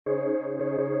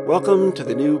Welcome to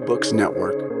the New Books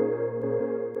Network.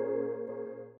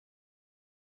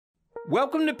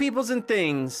 Welcome to Peoples and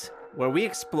Things, where we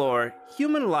explore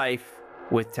human life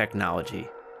with technology.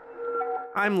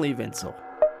 I'm Lee Vinsel.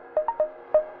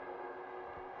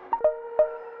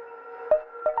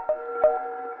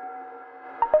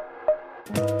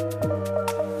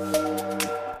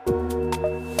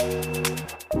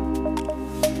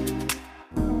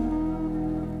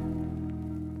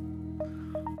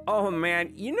 Oh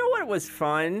man, you know what was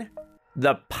fun?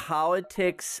 The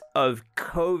politics of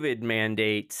COVID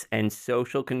mandates and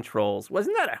social controls.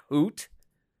 Wasn't that a hoot?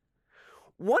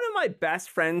 One of my best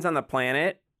friends on the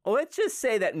planet, let's just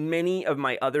say that many of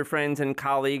my other friends and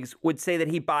colleagues would say that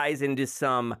he buys into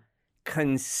some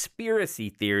conspiracy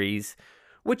theories,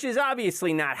 which is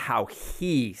obviously not how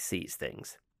he sees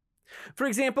things. For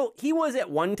example, he was at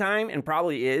one time, and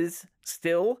probably is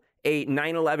still, a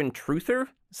 9/11 truther,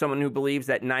 someone who believes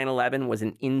that 9/11 was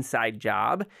an inside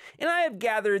job. And I have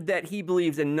gathered that he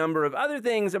believes a number of other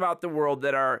things about the world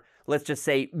that are, let's just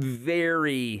say,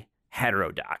 very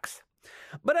heterodox.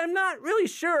 But I'm not really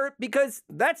sure, because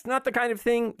that's not the kind of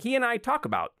thing he and I talk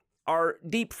about. Our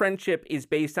deep friendship is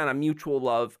based on a mutual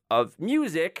love of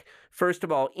music. First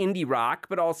of all, indie rock,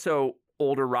 but also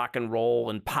older rock and roll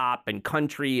and pop and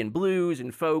country and blues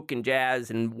and folk and jazz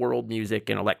and world music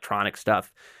and electronic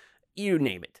stuff. You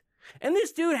name it. And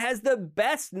this dude has the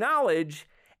best knowledge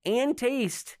and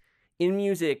taste in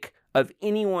music of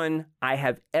anyone I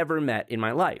have ever met in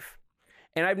my life.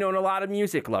 And I've known a lot of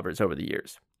music lovers over the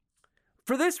years.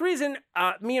 For this reason,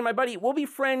 me and my buddy will be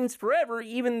friends forever,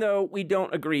 even though we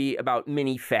don't agree about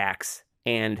many facts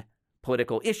and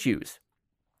political issues.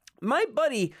 My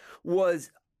buddy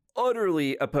was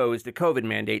utterly opposed to COVID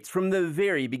mandates from the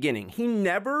very beginning. He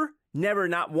never,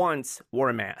 not once wore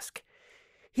a mask.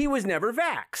 He was never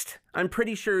vaxxed. I'm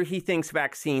pretty sure he thinks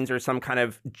vaccines are some kind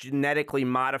of genetically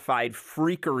modified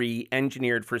freakery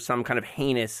engineered for some kind of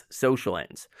heinous social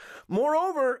ends.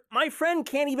 Moreover, my friend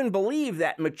can't even believe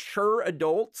that mature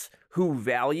adults who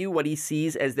value what he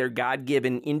sees as their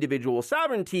God-given individual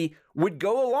sovereignty would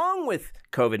go along with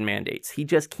COVID mandates. He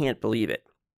just can't believe it.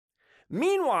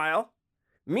 Meanwhile,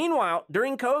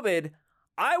 during COVID,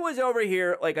 I was over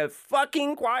here like a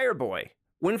fucking choir boy.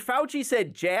 When Fauci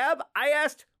said jab, I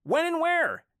asked when and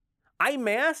where. I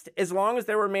masked as long as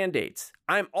there were mandates.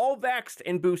 I'm all vaxxed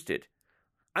and boosted.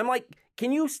 I'm like,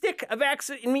 can you stick a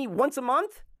vax in me once a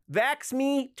month? Vax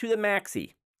me to the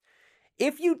maxi.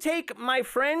 If you take my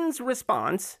friend's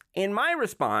response and my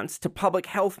response to public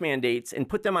health mandates and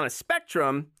put them on a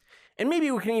spectrum, and maybe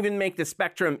we can even make the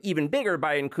spectrum even bigger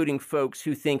by including folks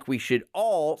who think we should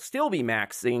all still be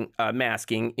masking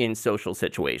in social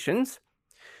situations,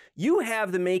 you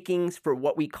have the makings for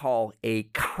what we call a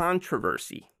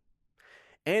controversy.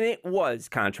 And it was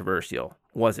controversial,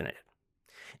 wasn't it?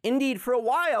 Indeed, for a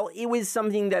while, it was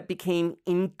something that became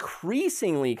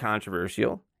increasingly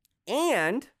controversial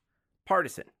and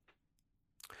partisan.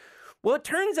 Well, it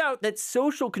turns out that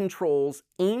social controls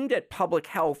aimed at public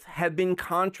health have been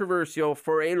controversial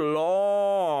for a long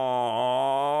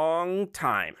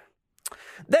time.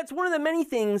 That's one of the many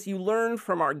things you learn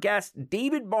from our guest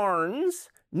David Barnes'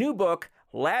 new book,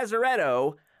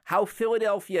 Lazaretto: How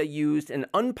Philadelphia Used an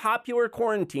Unpopular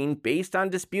Quarantine Based on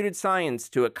Disputed Science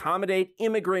to Accommodate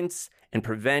Immigrants and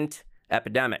Prevent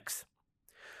Epidemics.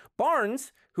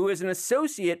 Barnes, who is an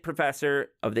associate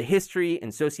professor of the history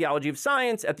and sociology of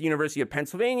science at the University of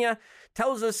Pennsylvania,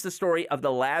 tells us the story of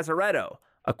the Lazaretto,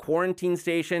 a quarantine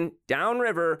station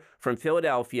downriver from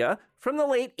Philadelphia from the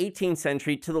late 18th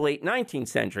century to the late 19th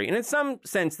century. And in some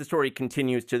sense, the story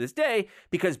continues to this day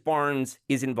because Barnes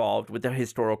is involved with the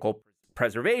historical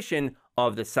preservation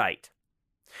of the site.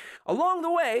 Along the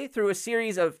way, through a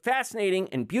series of fascinating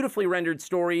and beautifully rendered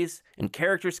stories and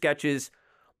character sketches,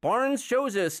 Barnes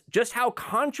shows us just how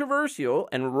controversial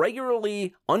and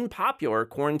regularly unpopular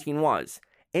quarantine was.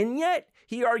 And yet,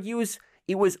 he argues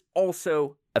it was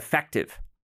also effective.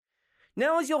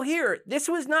 Now, as you'll hear, this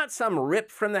was not some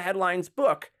rip-from-the-headlines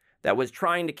book that was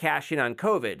trying to cash in on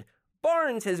COVID.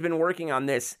 Barnes has been working on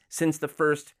this since the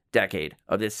first decade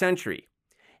of this century.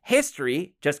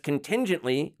 History just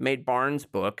contingently made Barnes'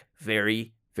 book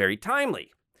very, very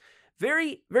timely.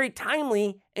 Very, very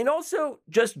timely, and also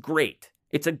just great.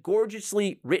 It's a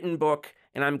gorgeously written book,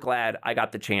 and I'm glad I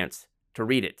got the chance to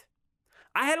read it.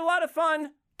 I had a lot of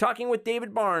fun talking with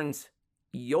David Barnes.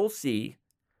 You'll see.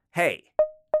 Hey,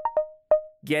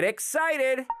 get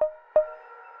excited!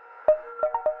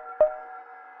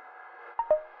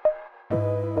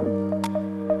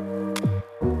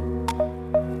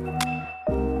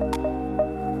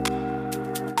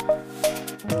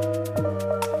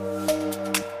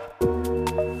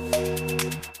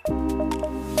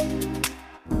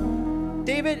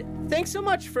 David, thanks so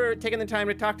much for taking the time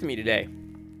to talk to me today.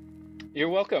 You're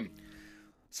welcome.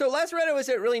 So Lazaretto is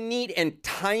a really neat and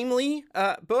timely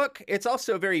book. It's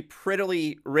also very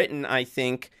prettily written, I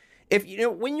think. If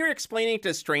when you're explaining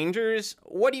to strangers,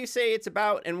 what do you say it's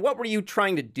about, and what were you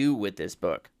trying to do with this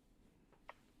book?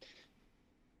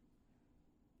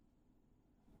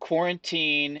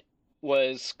 Quarantine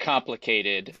was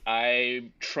complicated.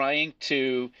 I'm trying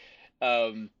to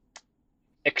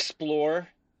explore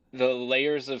the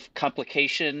layers of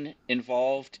complication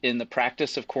involved in the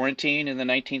practice of quarantine in the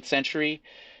 19th century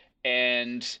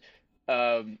and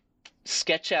um,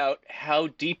 sketch out how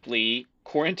deeply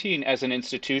quarantine as an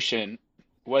institution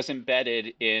was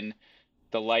embedded in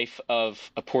the life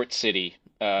of a port city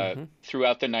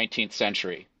throughout the 19th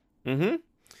century. Mm-hmm.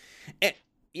 And,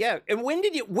 yeah, and when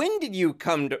did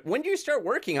you start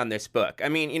working on this book? I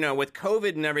mean, with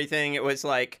COVID and everything, it was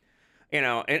like,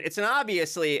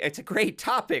 it's a great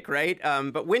topic, right?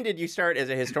 But when did you start as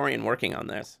a historian working on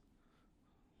this?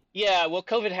 Yeah, well,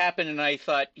 COVID happened, and I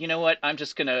thought, you know what? I'm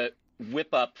just gonna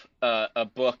whip up a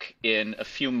book in a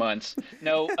few months.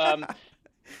 No,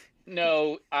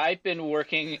 I've been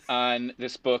working on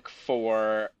this book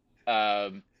for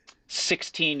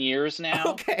 16 years now.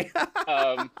 Okay.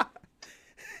 um,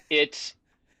 it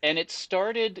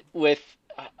started with.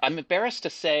 I'm embarrassed to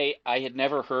say I had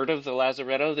never heard of the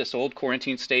Lazaretto, this old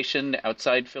quarantine station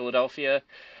outside Philadelphia.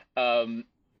 I'm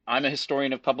a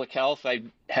historian of public health. I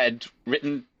had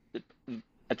written,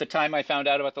 at the time I found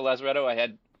out about the Lazaretto, I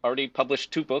had already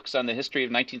published 2 books on the history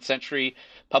of 19th century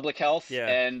public health,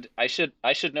 and I should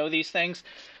know these things.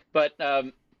 But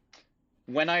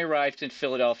when I arrived in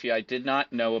Philadelphia, I did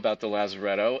not know about the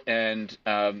Lazaretto, and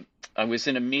I was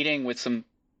in a meeting with some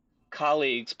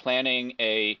colleagues planning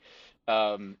a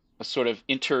sort of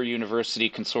inter-university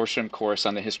consortium course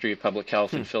on the history of public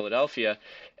health in Philadelphia,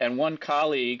 and one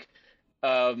colleague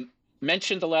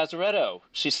mentioned the Lazaretto.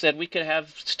 She said we could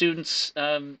have students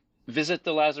visit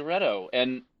the Lazaretto,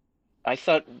 and I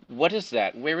thought, what is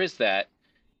that? Where is that?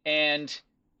 And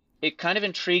it kind of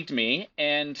intrigued me.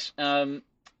 And the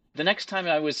next time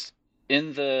I was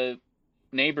in the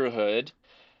neighborhood,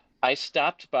 I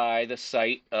stopped by the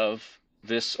site of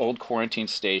this old quarantine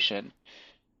station.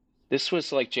 This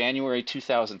was like January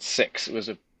 2006. It was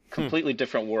a completely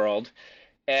different world.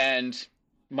 And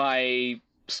my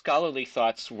scholarly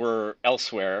thoughts were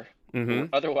elsewhere, were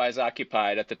otherwise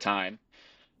occupied at the time.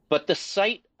 But the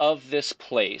site of this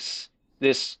place,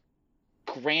 this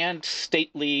grand,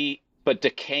 stately, but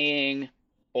decaying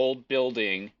old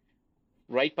building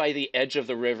right by the edge of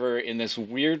the river in this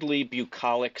weirdly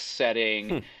bucolic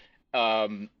setting,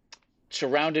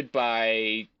 surrounded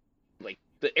by like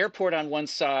the airport on one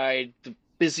side, the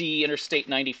busy Interstate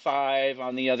 95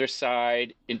 on the other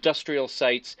side, industrial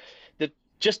sites, the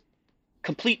just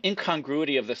complete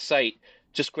incongruity of the site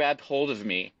just grabbed hold of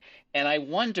me. And I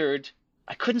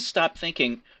couldn't stop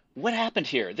thinking, what happened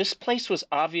here? This place was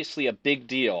obviously a big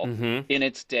deal in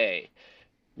its day.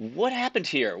 What happened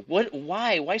here?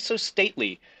 Why so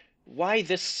stately? Why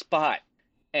this spot?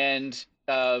 And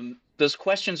those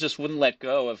questions just wouldn't let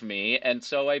go of me. And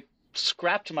so I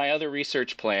scrapped my other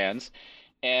research plans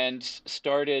and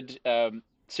started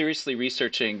seriously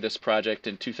researching this project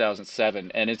in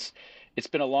 2007. And it's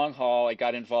been a long haul. I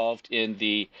got involved in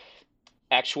the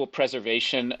actual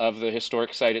preservation of the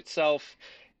historic site itself,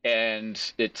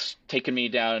 and it's taken me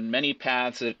down many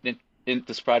paths.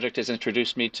 This project has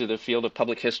introduced me to the field of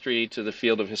public history, to the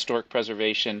field of historic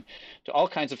preservation, to all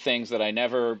kinds of things that I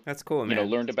never That's cool, man.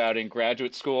 Learned about in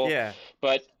graduate school. Yeah.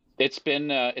 But it's been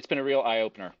a real eye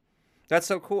opener. That's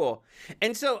so cool.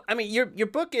 And so, I mean, your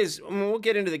book is, we'll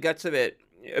get into the guts of it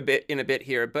a bit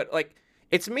here, but like,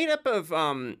 it's made up of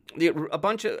a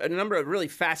number of really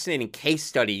fascinating case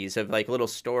studies of like little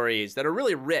stories that are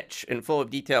really rich and full of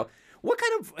detail. What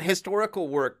kind of historical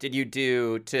work did you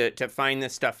do to find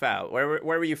this stuff out? Where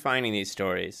were you finding these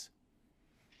stories?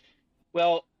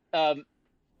 Well,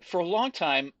 for a long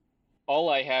time, all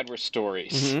I had were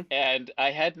stories, and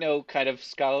I had no kind of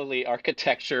scholarly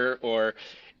architecture or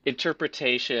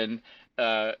interpretation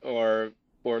or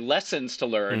lessons to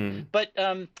learn. But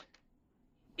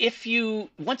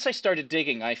once I started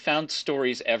digging, I found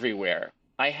stories everywhere.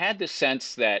 I had the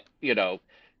sense that,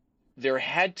 there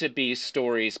had to be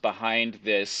stories behind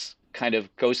this kind of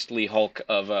ghostly hulk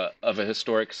of a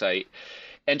historic site.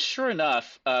 And sure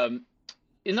enough,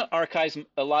 in the archives,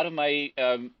 a lot of my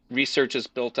research is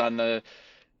built on the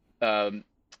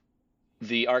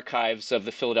archives of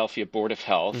the Philadelphia Board of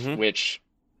Health, which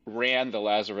ran the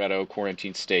Lazaretto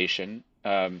quarantine station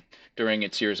during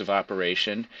its years of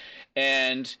operation.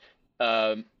 And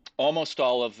almost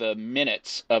all of the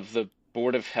minutes of the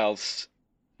Board of Health's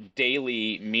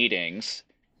daily meetings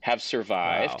have Wow.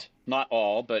 survived. Not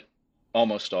all, but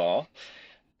almost all.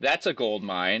 That's a gold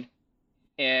mine.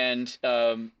 And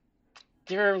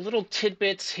there are little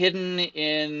tidbits hidden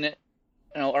in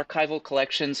archival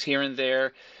collections here and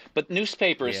there. But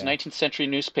newspapers, Yeah. 19th century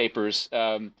newspapers,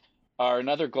 are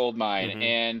another gold mine. Mm-hmm.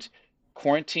 And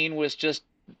quarantine was just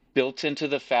built into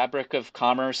the fabric of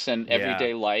commerce and Yeah.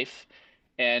 everyday life.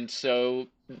 And so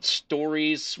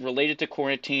stories related to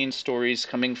quarantine, stories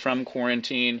coming from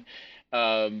quarantine,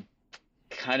 um,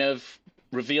 kind of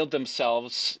revealed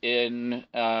themselves in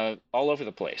all over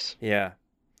the place. Yeah.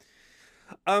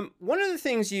 One of the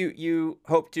things you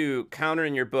hope to counter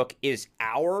in your book is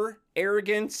our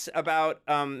arrogance about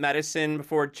medicine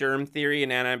before germ theory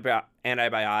and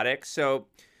antibiotics. So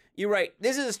you write,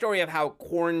 this is a story of how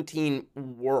quarantine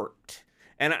worked.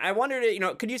 And I wondered,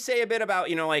 could you say a bit about,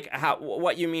 like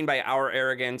what you mean by our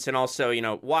arrogance, and also,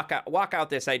 walk out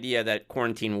this idea that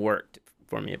quarantine worked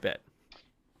for me a bit.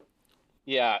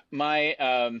 Yeah, my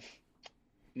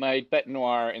bête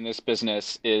noire in this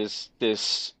business is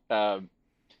this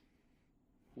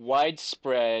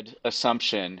widespread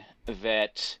assumption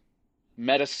that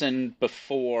medicine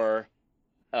before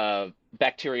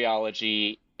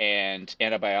bacteriology and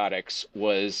antibiotics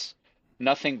was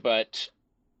nothing but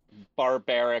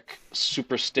barbaric, Yeah.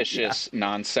 superstitious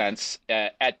nonsense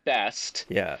at best,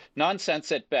 Yeah.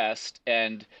 nonsense at best,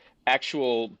 and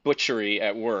actual butchery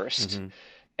at worst. Mm-hmm.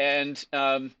 And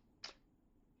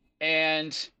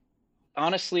and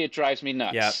honestly, it drives me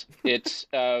Yeah. nuts. It's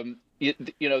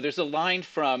there's a line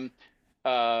from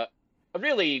a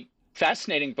really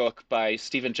fascinating book by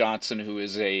Stephen Johnson, who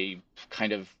is a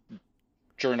kind of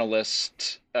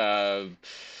journalist,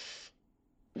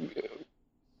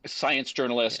 science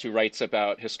journalist who writes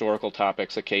about historical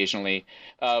topics occasionally.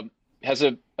 Has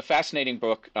a fascinating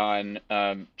book on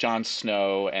John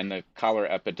Snow and the cholera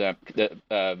epidemic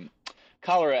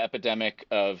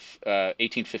of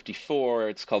 1854.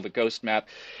 It's called The Ghost Map,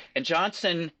 and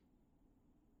Johnson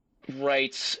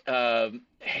writes.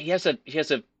 He has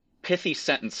a pithy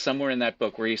sentence somewhere in that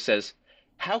book where he says,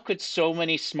 "How could so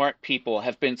many smart people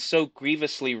have been so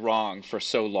grievously wrong for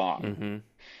so long?" Mm-hmm.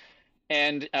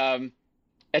 And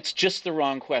it's just the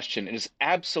wrong question. It is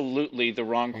absolutely the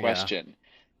wrong Yeah. question.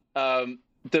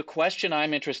 The question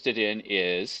I'm interested in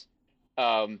is,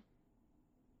 um,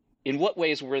 in what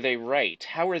ways were they right?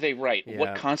 How were they right? What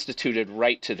Yeah. constituted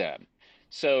right to them?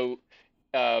 So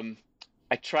um,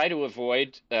 I try to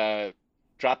avoid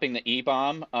dropping the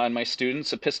E-bomb on my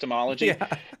students' epistemology, Yeah.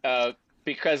 uh,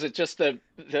 because it's just the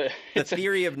The it's a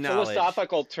theory of knowledge.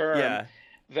 philosophical term Yeah.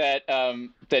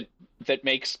 that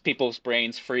makes people's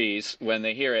brains freeze when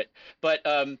they hear it. But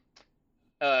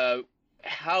uh,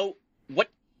 how what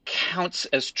counts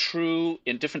as true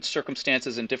in different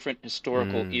circumstances in different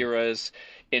historical Mm. eras,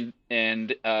 and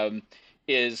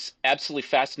is absolutely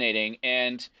fascinating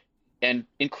and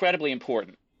incredibly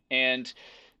important. And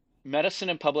medicine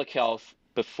and public health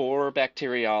before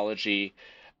bacteriology,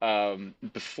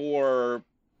 before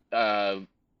uh,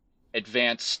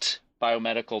 advanced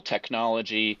biomedical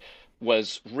technology,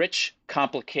 was rich,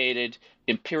 complicated,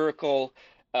 empirical,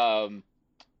 um,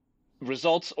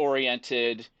 results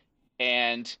oriented,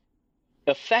 and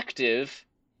effective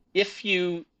if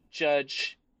you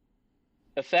judge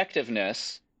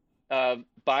effectiveness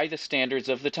by the standards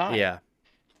of the time. Yeah.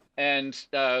 And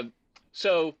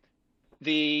so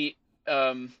the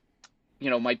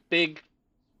my big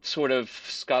sort of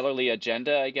scholarly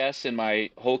agenda, I guess, in my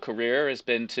whole career has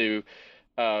been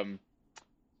um,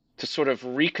 to sort of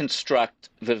reconstruct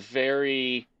the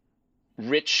very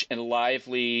rich and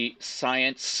lively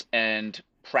science and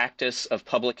practice of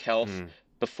public health Mm.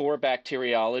 before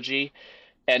bacteriology,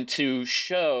 and to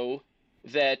show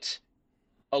that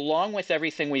along with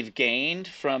everything we've gained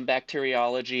from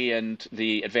bacteriology and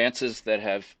the advances that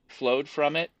have flowed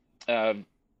from it um,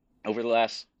 over the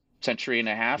last century and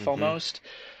a half Mm-hmm. almost,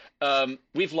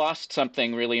 we've lost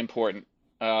something really important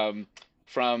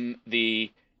from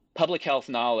the public health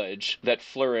knowledge that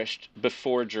flourished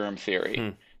before germ theory. Hmm.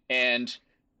 And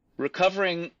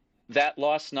recovering that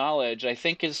lost knowledge, I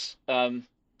think, is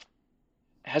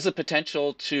has a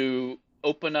potential to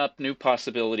open up new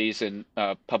possibilities in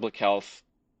public health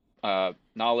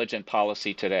knowledge and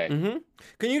policy today. Mm-hmm.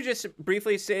 Can you just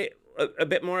briefly say a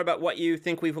bit more about what you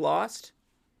think we've lost?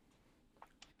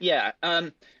 Yeah,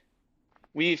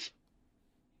 we've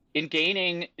in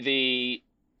gaining the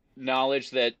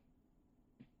knowledge that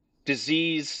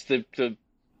the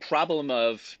problem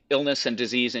of illness and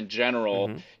disease in general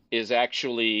Mm-hmm. is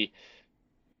actually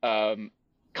um,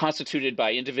 constituted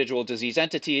by individual disease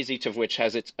entities, each of which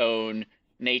has its own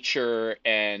nature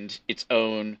and its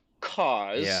own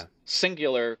cause, Yeah.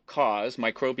 singular cause,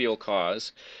 microbial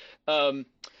cause, um,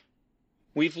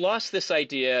 we've lost this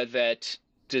idea that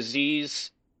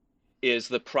disease is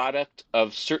the product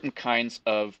of certain kinds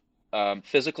of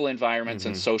physical environments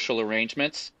and Mm-hmm. social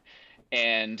arrangements,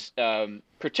 and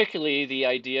particularly the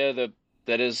idea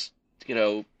that is, you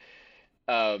know,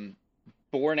 um,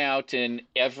 borne out in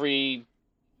every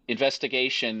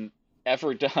investigation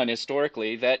ever done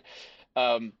historically, that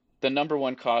the number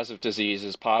one cause of disease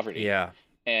is poverty, Yeah.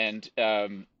 and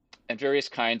various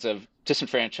kinds of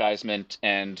disenfranchisement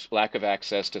and lack of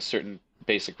access to certain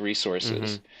basic Mm-hmm.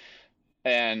 resources.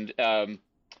 And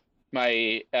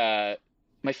my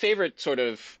my favorite sort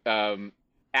of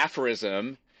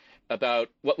aphorism about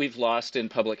what we've lost in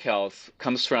public health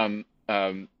comes from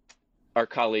our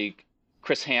colleague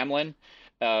Chris Hamlin,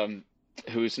 um,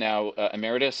 who's now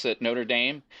emeritus at Notre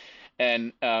Dame.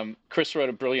 And Chris wrote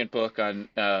a brilliant book on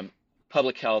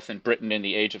public health in Britain in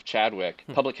the Age of Chadwick,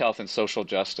 Public Health and Social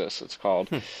Justice, it's called.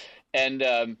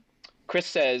 And Chris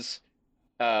says,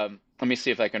 let me see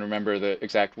if I can remember the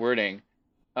exact wording.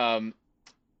 Um,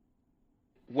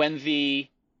 when the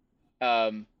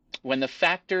when the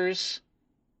factors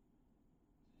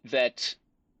that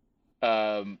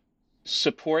um,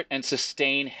 support and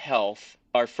sustain health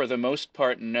are for the most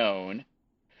part known,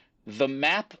 the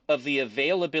map of the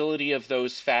availability of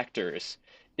those factors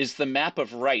is the map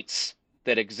of rights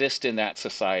that exist in that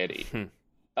society.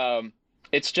 Um,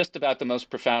 it's just about the most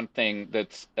profound thing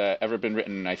that's ever been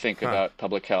written, I think, Huh. about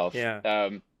public health. Yeah.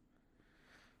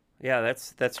 Yeah,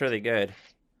 that's really good.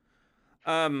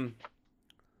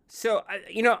 So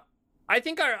I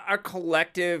think our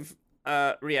collective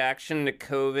reaction to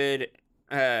COVID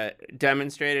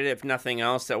demonstrated, if nothing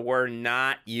else, that we're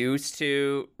not used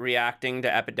to reacting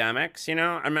to epidemics. I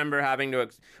remember having to.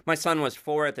 My son was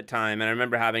 4 at the time, and I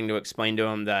remember having to explain to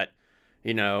him that,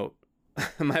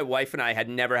 my wife and I had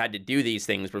never had to do these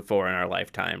things before in our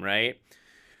lifetime, right?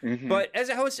 Mm-hmm. But as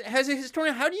a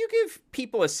historian, how do you give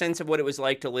people a sense of what it was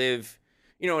like to live,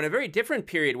 in a very different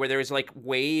period where there was like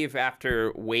wave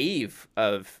after wave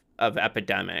of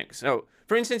epidemics? So,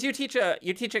 for instance, you teach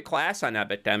a class on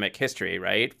epidemic history,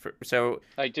 right? So,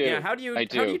 I do. yeah, how do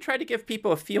you try to give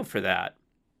people a feel for that?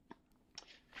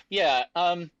 Yeah.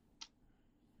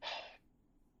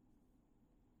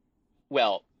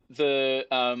 Well, the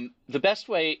best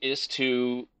way is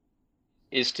to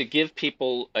give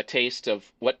people a taste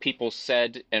of what people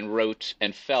said and wrote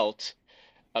and felt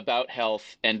about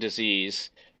health and disease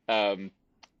um,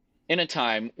 in a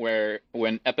time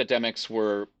when epidemics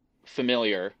were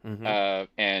familiar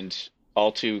and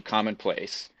all too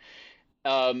commonplace.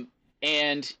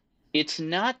 And it's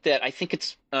not that I think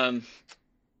it's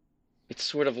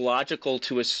sort of logical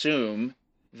to assume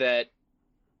that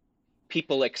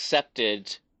people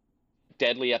accepted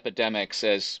deadly epidemics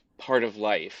as part of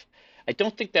life. I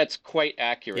don't think that's quite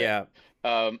accurate. Yeah.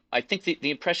 I think the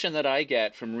impression that I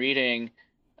get from reading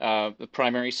the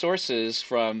primary sources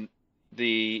from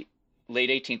the late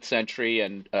 18th century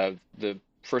and the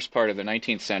first part of the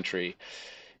 19th century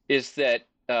is that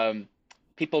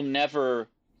people never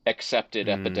accepted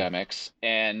epidemics,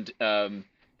 and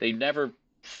they never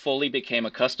fully became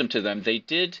accustomed to them.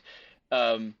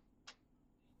 Um,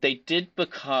 they did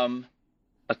become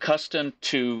accustomed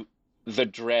to the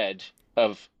dread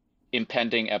of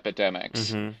impending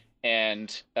epidemics,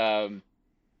 and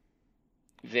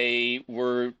they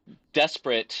were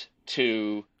desperate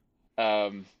to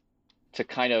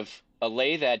kind of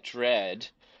allay that dread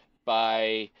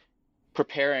by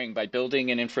preparing, by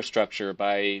building an infrastructure,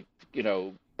 by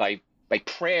by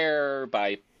prayer,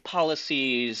 by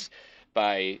policies,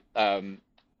 by uh,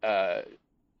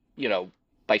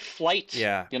 by flight.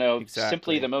 Yeah. Simply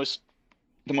Exactly.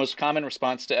 the most common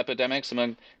response to epidemics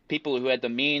among people who had the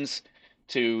means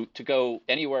to go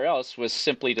anywhere else was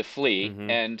simply to flee.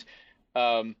 And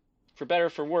for better or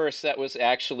for worse, that was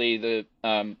actually the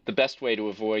best way to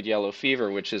avoid yellow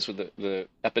fever, which is the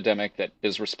epidemic that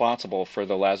is responsible for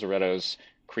the lazaretto's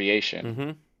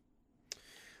creation.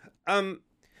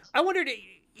 I wondered,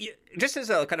 just as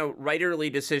a kind of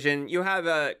writerly decision, you have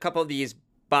a couple of these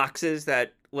boxes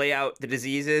that lay out the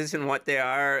diseases and what they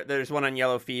are. There's one on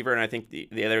yellow fever, and I think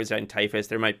the other is on typhus.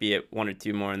 There might be one or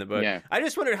two more in the book. Yeah. I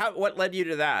just wondered what led you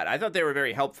to that. I thought they were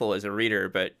very helpful as a reader,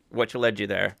 but what led you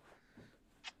there?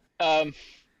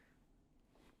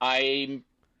 I'm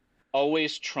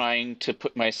always trying to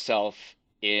put myself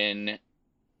in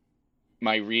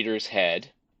my reader's head.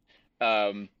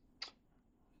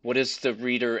 What is the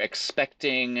reader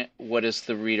expecting? What is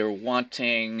the reader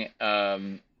wanting?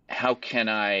 How can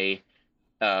I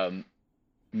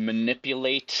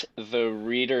manipulate the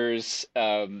reader's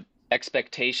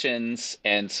expectations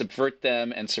and subvert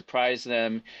them and surprise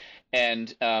them.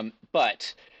 And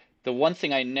but the one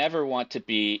thing I never want to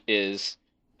be is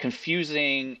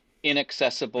confusing,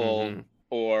 inaccessible, Mm-hmm.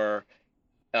 or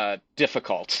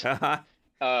difficult.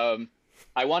 Um,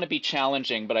 I want to be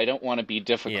challenging, but I don't want to be Yeah.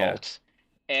 difficult.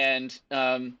 And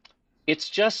it's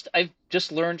just I've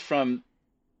just learned from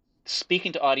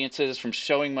speaking to audiences, from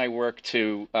showing my work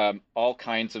to all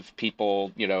kinds of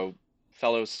people,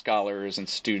 fellow scholars and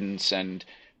students and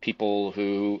people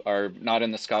who are not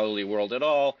in the scholarly world at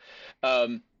all.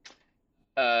 Um,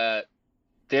 uh,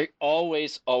 they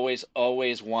always, always,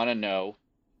 always want to know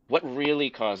what really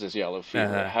causes yellow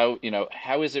fever. Uh-huh.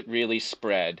 How is it really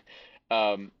spread?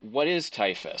 What is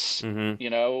typhus?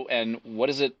 Mm-hmm. And what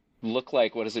does it look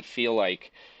like? What does it feel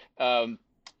like? Um,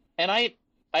 and I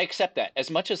accept that. As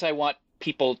much as I want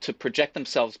people to project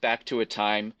themselves back to a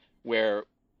time where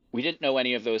we didn't know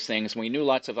any of those things, and we knew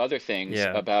lots of other things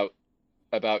Yeah.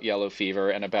 about yellow fever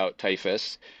and about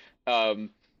typhus, um,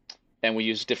 and we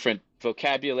use different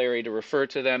vocabulary to refer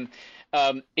to them.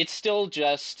 It's still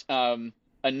just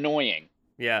annoying.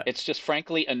 Yeah. It's just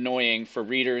frankly annoying for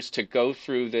readers to go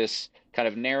through this kind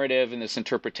of narrative and this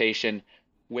interpretation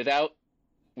without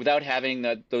having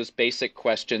those basic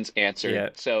questions answered. Yeah.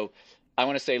 So I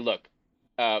want to say, look,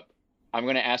 uh, I'm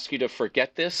going to ask you to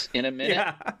forget this in a minute,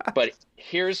 Yeah. but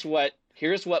here's what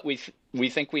we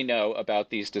think we know about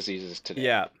these diseases today.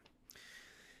 Yeah.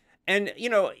 And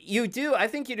I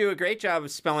think you do a great job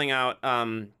of spelling out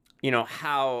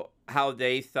how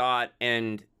they thought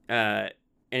and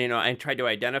tried to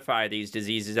identify these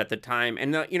diseases at the time.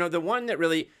 And the one that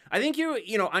really, I think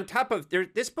on top of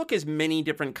this book is many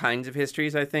different kinds of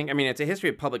histories, I think. I mean, it's a history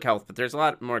of public health, but there's a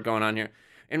lot more going on here.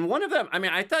 And one of them, I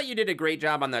mean, I thought you did a great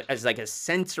job as like a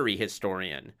sensory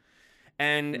historian.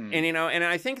 And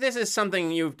I think this is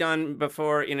something you've done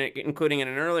before, including in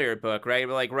an earlier book, right?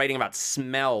 Like writing about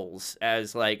smells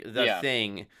as like the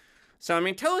thing. So I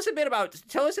mean, tell us a bit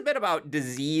about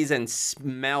disease and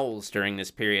smells during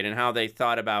this period and how they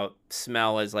thought about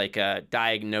smell as like a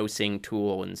diagnosing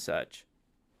tool and such.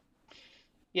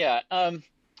 Yeah,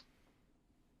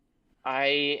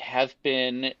 I have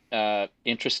been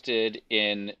interested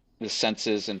in the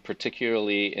senses and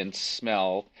particularly in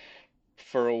smell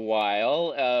for a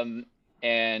while,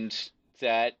 and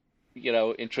that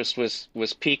interest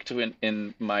was piqued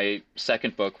in my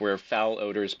second book, where foul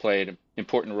odors played an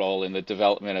important role in the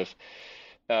development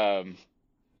of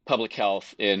public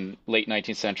health in late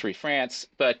 19th century France.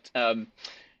 But uh,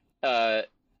 that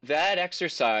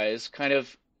exercise kind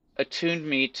of attuned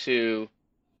me to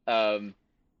um,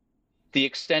 the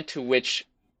extent to which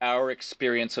our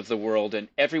experience of the world and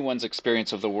everyone's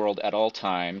experience of the world at all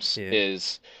times Yeah.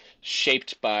 is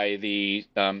shaped by the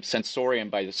sensorium,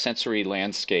 by the sensory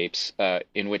landscapes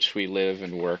in which we live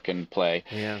and work and play.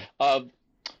 Yeah.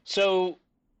 So,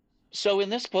 so in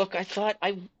this book, I thought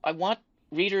I want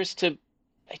readers to,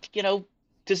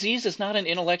 disease is not an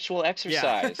intellectual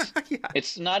exercise. Yeah.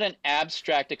 It's not an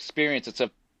abstract experience. It's a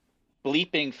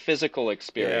bleeping physical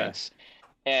experience,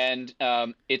 and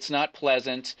it's not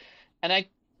pleasant. And I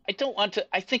don't want to.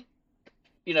 I think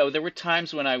there were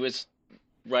times when I was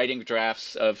writing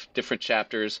drafts of different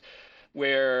chapters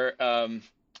where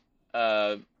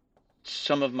uh,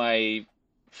 some of my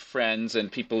friends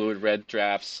and people who had read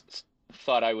drafts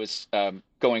thought I was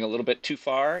going a little bit too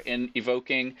far in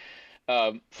evoking,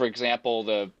 for example,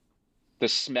 the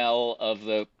smell of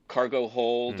the cargo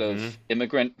hold of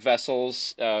immigrant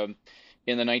vessels in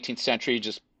the 19th century,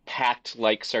 just packed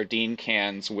like sardine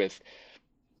cans with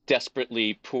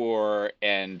desperately poor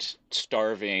and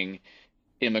starving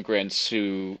immigrants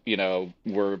who,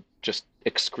 were just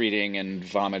excreting and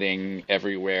vomiting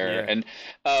everywhere. Yeah. And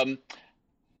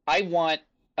I want,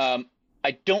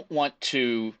 I don't want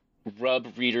to rub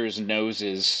readers'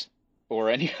 noses or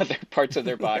any other parts of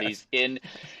their bodies in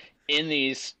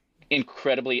these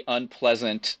incredibly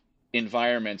unpleasant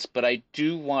environments, but I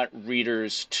do want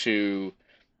readers to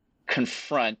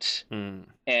confront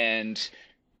and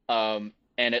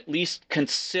at least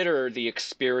consider the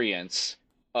experience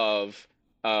of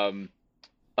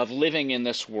living in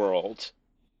this world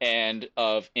and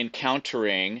of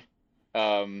encountering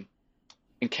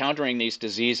these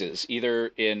diseases,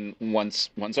 either in one's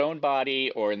own body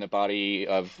or in the body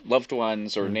of loved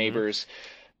ones or neighbors.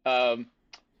 I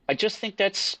just think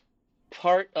that's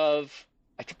part of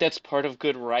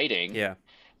good writing. Yeah.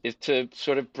 Is to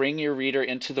sort of bring your reader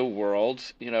into the world,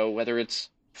 whether it's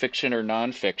fiction or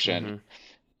nonfiction.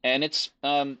 And it's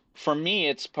for me,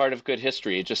 it's part of good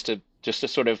history, just to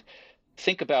sort of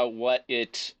think about what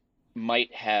it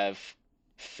might have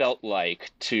felt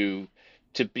like to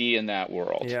be in that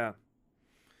world. Yeah.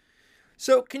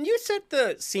 So, can you set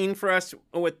the scene for us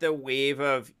with the wave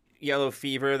of yellow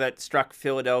fever that struck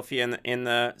Philadelphia in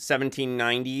the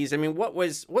 1790s? I mean, what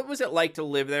was it like to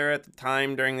live there at the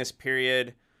time during this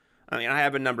period? I mean, I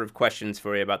have a number of questions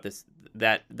for you about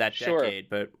that Sure. decade,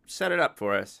 but set it up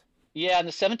for us. Yeah, in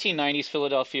the 1790s,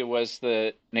 Philadelphia was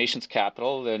the nation's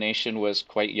capital. The nation was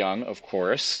quite young, of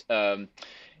course.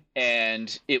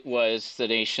 And it was the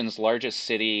nation's largest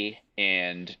city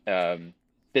and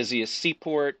busiest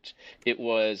seaport. It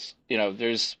was, I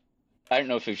don't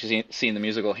know if you've seen the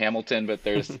musical Hamilton, but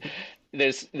there's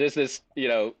this,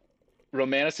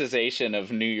 romanticization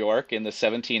of New York in the Hmm.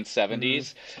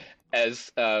 1770s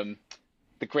as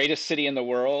the greatest city in the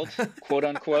world, quote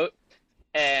unquote.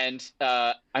 And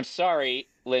I'm sorry,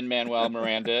 Lin-Manuel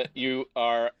Miranda, you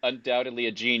are undoubtedly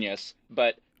a genius,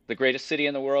 but the greatest city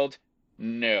in the world?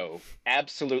 No,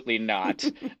 absolutely not.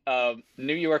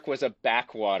 New York was a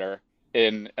backwater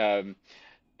in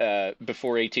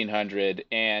before 1800,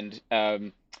 and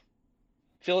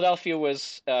Philadelphia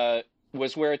was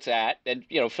where it's at, and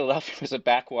Philadelphia was a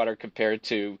backwater compared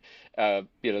to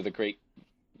the great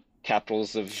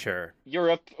capitals of Sure.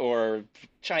 Europe or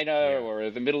China Yeah. or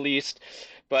the Middle East,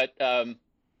 but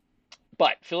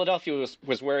Philadelphia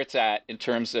was where it's at in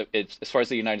terms of it, as far as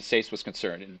the United States was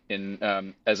concerned,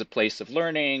 in as a place of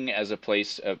learning, as a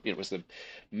place of it was the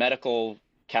medical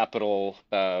capital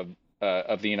of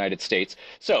the United States.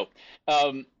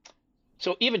 Um,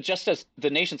 so even just as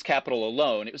the nation's capital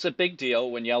alone, it was a big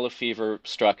deal when yellow fever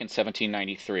struck in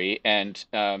 1793 and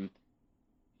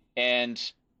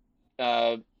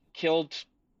uh, killed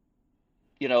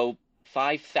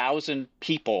 5,000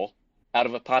 people out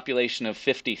of a population of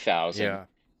 50,000 Yeah.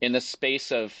 in the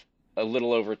space of a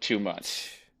little over 2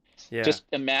 months. Yeah. Just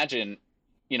imagine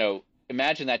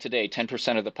that today,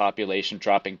 10% of the population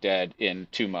dropping dead in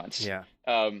 2 months. Yeah.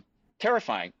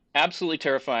 Terrifying, absolutely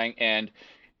terrifying. And,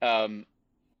 um,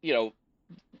 you know,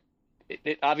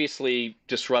 it obviously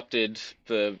disrupted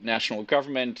the national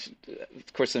government.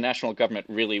 Of course, the national government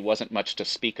really wasn't much to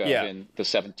speak of Yeah. in the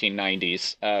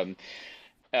 1790s.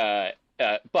 Uh,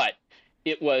 but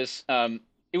it was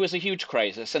a huge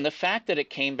crisis, and the fact that it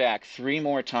came back three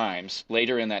more times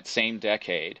later in that same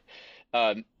decade,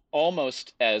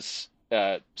 almost as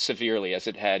severely as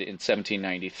it had in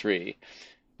 1793,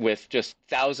 with just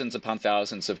thousands upon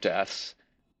thousands of deaths.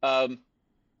 Um,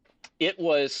 it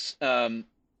was um,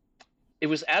 it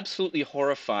was absolutely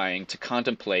horrifying to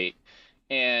contemplate,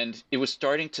 and it was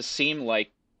starting to seem like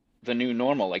the new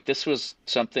normal. Like this was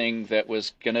something that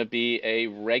was going to be a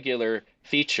regular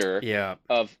feature Yeah.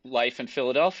 of life in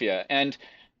Philadelphia. And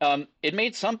it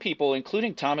made some people,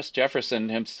 including Thomas Jefferson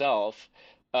himself,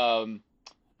 um,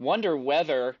 wonder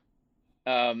whether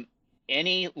um,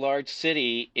 any large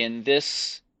city in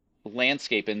this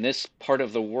landscape, in this part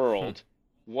of the Hmm. world,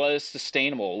 was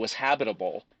sustainable, was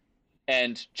habitable.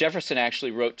 And Jefferson actually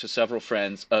wrote to several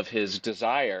friends of his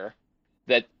desire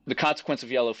that the consequence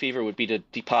of yellow fever would be to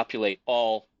depopulate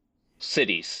all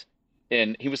cities.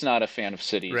 And he was not a fan of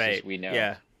cities, as Right. we know.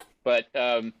 Yeah. But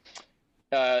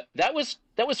that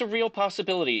was a real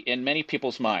possibility in many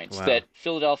people's minds Wow. that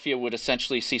Philadelphia would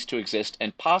essentially cease to exist,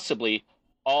 and possibly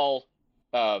all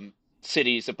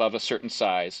cities above a certain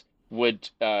size would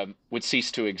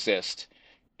cease to exist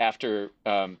after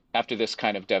this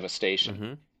kind of devastation.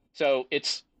 Hmm. So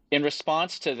it's in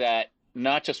response to that,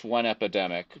 not just one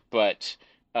epidemic, but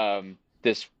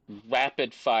this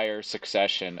rapid fire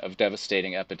succession of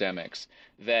devastating epidemics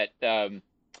that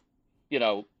you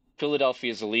know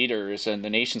Philadelphia's leaders and the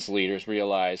nation's leaders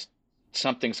realized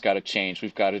something's got to change.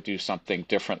 We've got to do something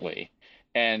differently,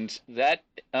 and that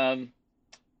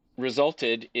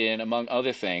resulted in, among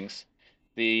other things,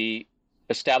 the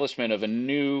establishment of a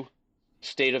new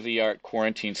state-of-the-art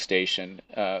quarantine station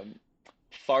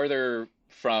farther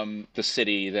from the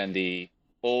city than the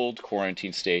old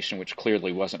quarantine station, which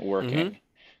clearly wasn't Hmm. working.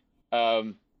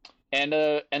 Um, and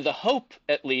the hope,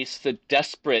 at least the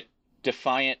desperate,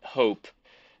 defiant hope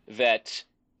that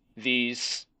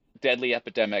these deadly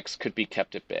epidemics could be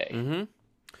kept at bay. Hmm.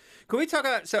 Can we talk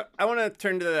about? So I want to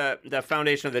turn to the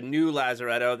foundation of the new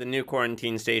lazaretto, the new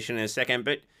quarantine station, in a second.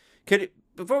 But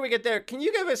before we get there, can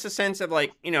you give us a sense of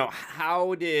like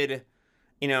how did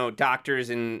doctors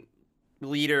and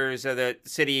leaders of the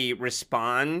city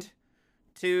respond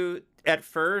to at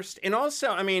first? And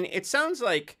also, I mean, it sounds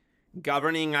like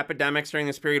governing epidemics during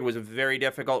this period was very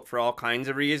difficult for all kinds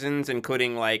of reasons,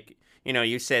 including like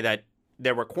you say that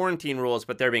there were quarantine rules,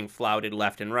 but they're being flouted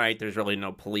left and right. There's really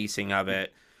no policing of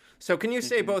it. So can you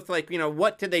say Mm-hmm. both like,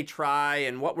 what did they try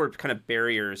and what were kind of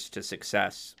barriers to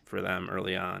success for them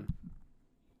early on?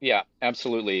 Yeah,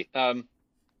 absolutely.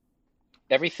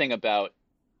 Everything about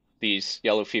these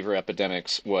yellow fever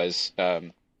epidemics was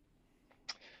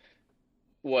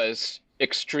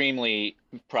extremely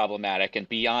problematic and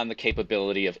beyond the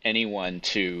capability of anyone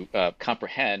to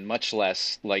comprehend, much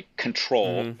less like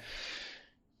control. Mm-hmm.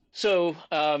 So,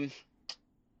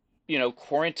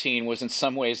 quarantine was in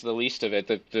some ways the least of it.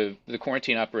 The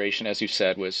quarantine operation, as you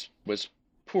said, was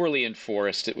poorly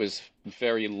enforced. It was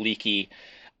very leaky,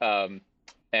 um,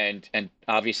 and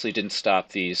obviously didn't stop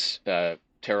these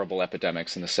terrible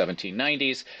epidemics in the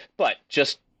 1790s. But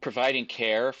just providing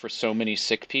care for so many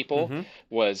sick people Mm-hmm.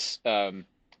 was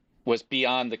was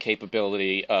beyond the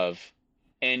capability of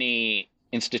any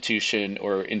institution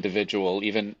or individual,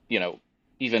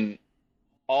 even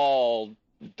all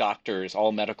doctors,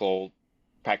 all medical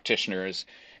practitioners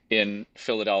in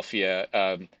Philadelphia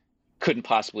couldn't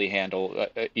possibly handle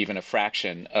even a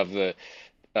fraction of the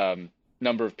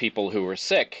number of people who were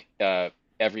sick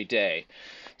every day.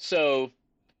 So,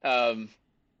 um,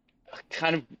 a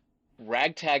kind of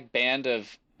ragtag band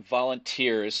of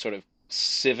volunteers, sort of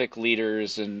civic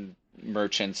leaders and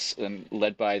merchants, and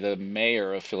led by the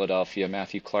mayor of Philadelphia,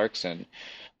 Matthew Clarkson,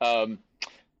 um,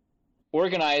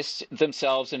 organized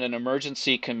themselves in an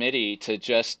emergency committee to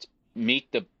just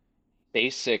meet the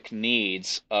basic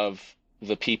needs of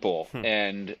the people Hmm.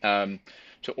 and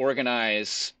to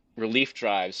organize relief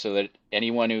drives so that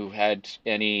anyone who had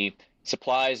any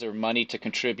supplies or money to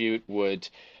contribute would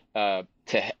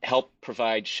to help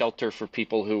provide shelter for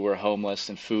people who were homeless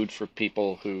and food for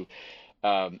people who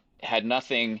had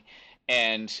nothing,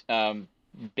 and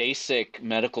basic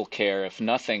medical care, if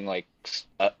nothing, like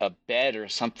a bed or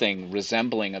something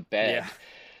resembling a Yeah.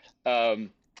 bed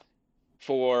um,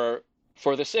 for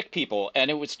the sick people. And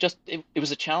it was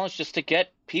a challenge just to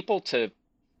get people to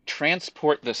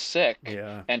transport the sick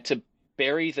Yeah. and to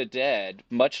bury the dead,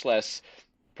 much less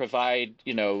provide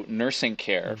nursing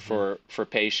care Mm-hmm. for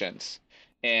patients.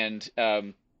 And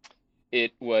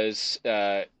it was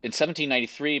in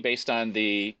 1793, based on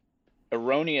the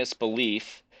erroneous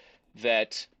belief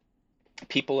that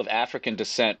people of African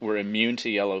descent were immune to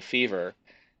yellow fever,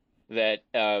 that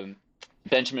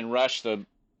Benjamin Rush, the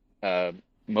uh,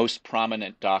 most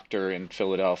prominent doctor in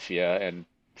Philadelphia and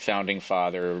founding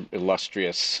father,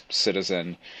 illustrious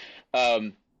citizen,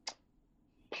 um,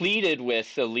 pleaded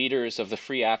with the leaders of the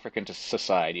Free African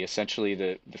Society, essentially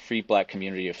the free black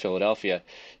community of Philadelphia,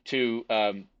 to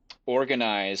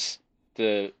organize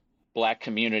the black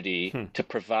community Hmm. to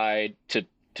provide to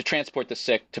transport the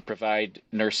sick, to provide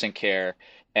nursing care,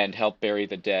 and help bury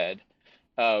the dead.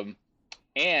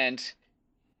 And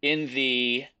in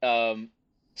the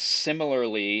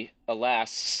similarly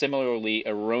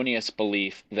erroneous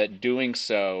belief that doing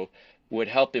so would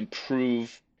help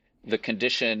improve the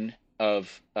condition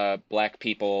of black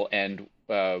people and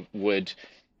would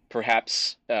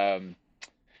perhaps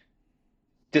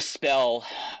dispel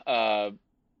uh,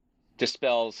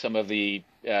 dispel some of the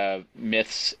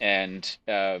myths and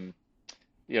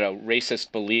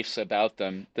racist beliefs about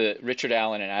them. The Richard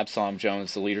Allen and Absalom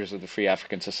Jones, the leaders of the Free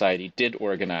African Society, did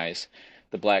organize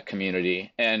the black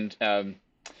community, and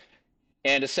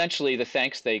essentially the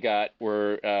thanks they got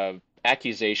were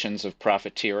accusations of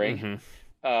profiteering,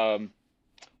 Mm-hmm. um,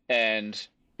 and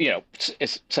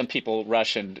some people,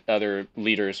 Rush and other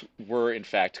leaders, were in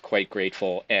fact quite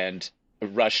grateful, and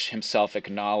Rush himself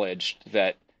acknowledged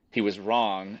that he was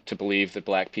wrong to believe that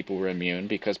black people were immune,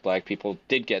 because black people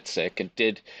did get sick and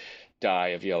did die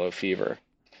of yellow fever.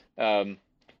 Um,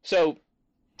 so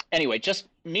anyway, just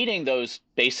meeting those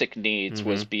basic needs Mm-hmm.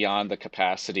 was beyond the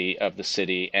capacity of the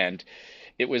city, and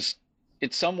it was in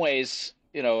some ways,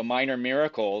 a minor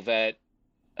miracle that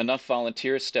enough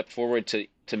volunteers stepped forward to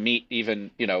meet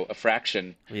even, a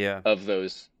fraction Yeah. of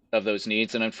those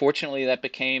needs. And unfortunately, that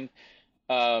became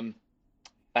um,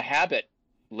 a habit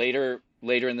later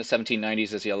in the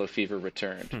 1790s as yellow fever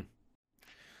returned.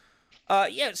 Hmm.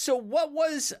 Yeah. So, what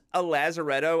was a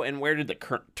lazaretto, and where did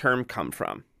the term come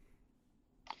from?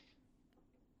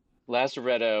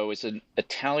 Lazaretto is an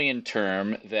Italian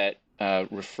term that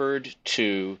referred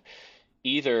to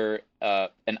either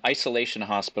an isolation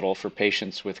hospital for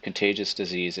patients with contagious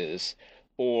diseases,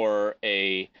 or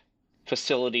a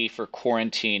facility for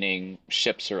quarantining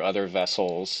ships or other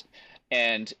vessels.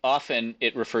 And often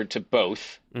it referred to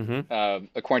both, Mm-hmm.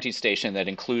 a quarantine station that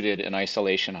included an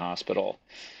isolation hospital.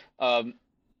 Um,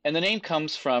 and the name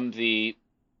comes from the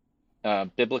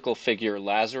biblical figure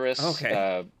Lazarus,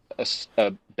 Okay.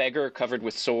 a beggar covered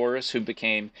with sores who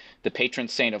became the patron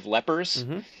saint of lepers.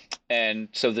 Mm-hmm. And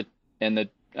so the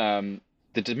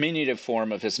diminutive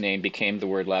form of his name became the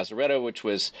word Lazaretto, which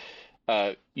was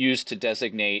used to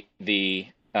designate the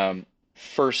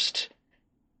first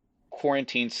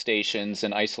quarantine stations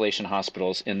and isolation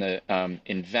hospitals in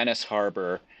Venice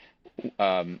Harbor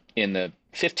in the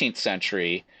 15th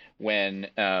century when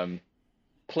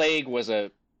plague was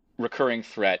a recurring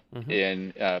threat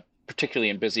in particularly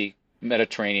in busy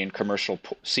Mediterranean commercial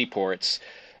seaports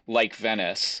like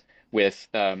Venice, with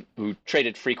who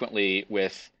traded frequently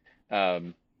with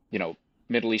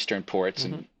Middle Eastern ports,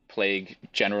 and plague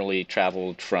generally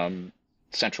traveled from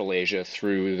Central Asia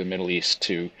through the Middle East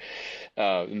to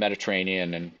the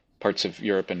Mediterranean and parts of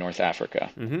Europe and North Africa.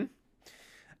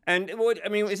 And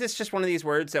is this just one of these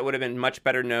words that would have been much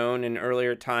better known in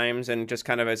earlier times and just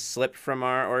kind of a slip from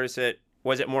or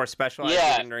was it more specialized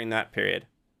even during that period?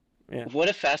 Yeah. What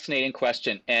a fascinating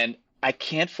question, and I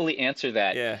can't fully answer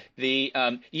that. Yeah.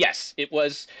 Yes, it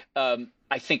was.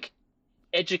 I think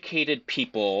educated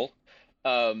people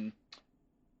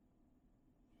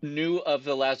knew of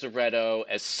the Lazaretto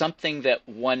as something that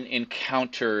one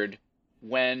encountered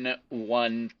when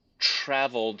one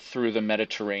traveled through the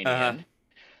Mediterranean.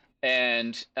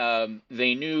 And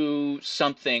they knew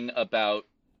something about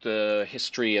the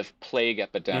history of plague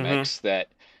epidemics that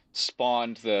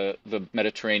spawned the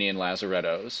Mediterranean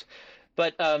lazarettos.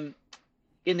 But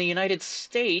in the United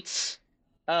States,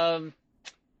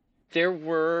 there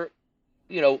were,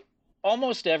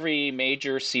 almost every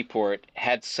major seaport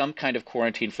had some kind of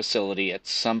quarantine facility at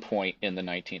some point in the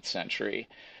 19th century.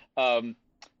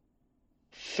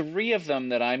 Three of them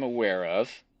that I'm aware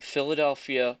of,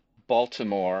 Philadelphia,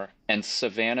 Baltimore, and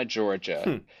Savannah,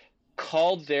 Georgia,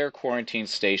 called their quarantine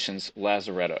stations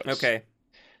lazarettos. Okay.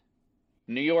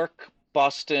 New York,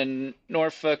 Boston,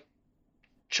 Norfolk,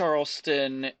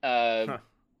 Charleston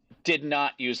did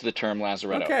not use the term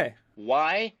lazaretto. Okay.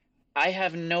 Why? I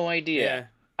have no idea.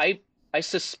 Yeah. I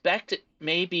suspect it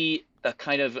may be a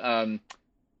kind of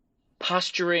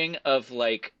posturing of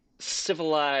like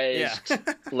civilized,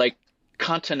 like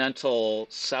continental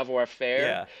savoir-faire.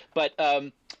 Yeah. But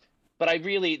I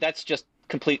really, that's just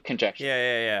complete conjecture.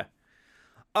 Yeah.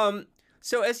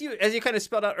 So as you kind of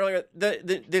spelled out earlier,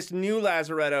 this new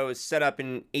lazaretto is set up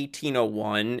in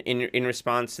 1801 in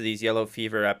response to these yellow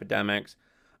fever epidemics.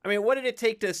 I mean, what did it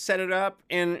take to set it up,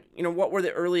 and what were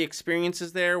the early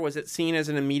experiences there? Was it seen as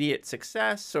an immediate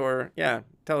success, or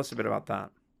tell us a bit about that.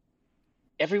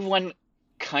 Everyone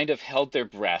kind of held their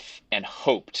breath and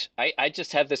hoped. I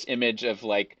just have this image of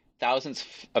like thousands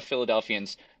of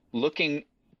Philadelphians looking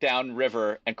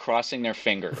downriver and crossing their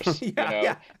fingers,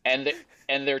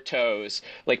 and their toes,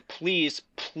 like please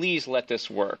let this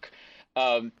work.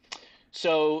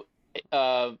 So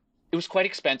it was quite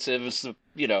expensive. It was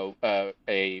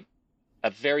a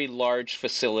very large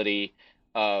facility.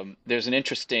 There's an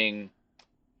interesting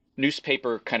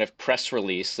newspaper kind of press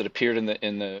release that appeared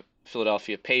in the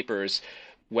Philadelphia papers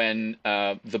when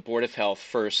the Board of Health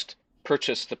first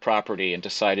purchased the property and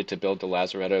decided to build the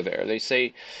lazaretto there. They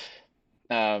say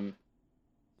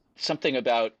something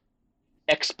about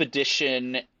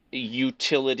expedition,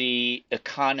 utility,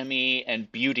 economy,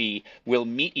 and beauty will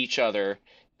meet each other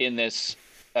in this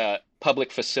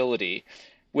public facility,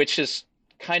 which is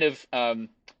kind of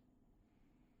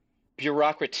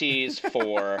bureaucraties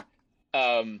for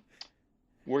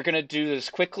we're going to do this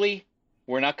quickly.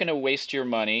 We're not going to waste your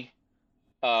money.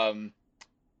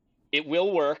 It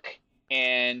will work,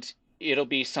 and it'll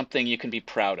be something you can be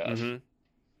proud of.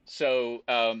 So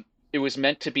it was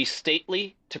meant to be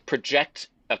stately, to project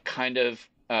a kind of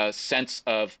sense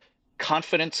of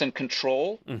confidence and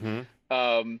control.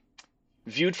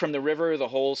 Viewed from the river, the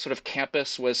whole sort of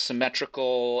campus was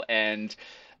symmetrical, and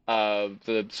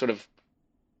the sort of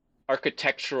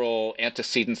architectural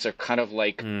antecedents are kind of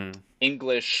like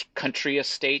English country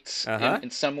estates in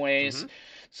some ways.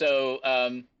 So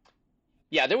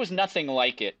there was nothing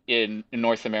like it in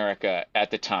North America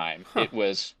at the time. It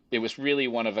was really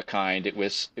one of a kind. It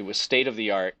was state of the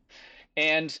art,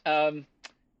 and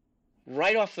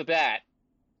right off the bat,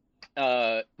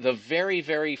 the very,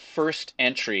 very first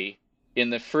entry in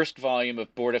the first volume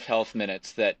of Board of Health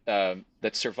minutes that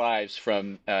survives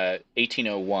from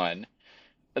 1801.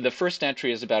 The first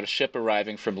entry is about a ship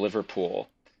arriving from Liverpool.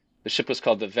 The ship was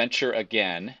called the Venture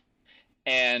Again,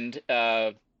 and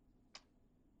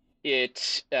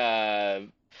it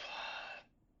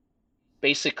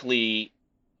basically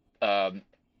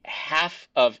half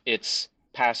of its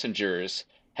passengers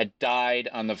had died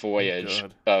on the voyage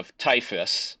of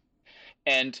typhus,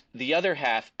 and the other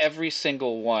half, every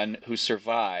single one who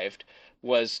survived,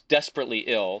 was desperately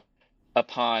ill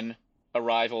upon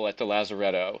arrival at the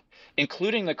lazaretto,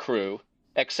 including the crew,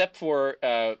 except for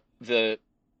the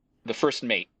first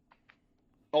mate.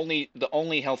 The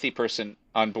only healthy person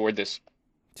on board this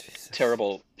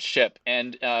terrible ship.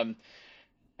 And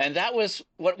And that was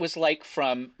what it was like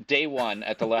from day one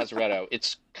at the Lazaretto.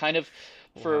 It's kind of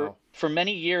Wow. for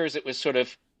many years it was sort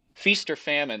of feast or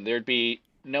famine. There'd be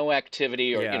no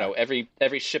activity, or Yeah.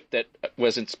 every ship that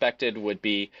was inspected would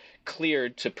be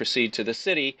cleared to proceed to the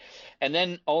city, and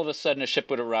then all of a sudden a ship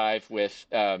would arrive with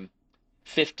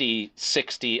 50,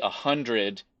 60,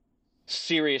 100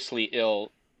 seriously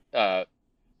ill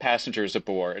passengers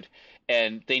aboard,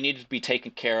 and they needed to be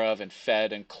taken care of and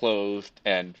fed and clothed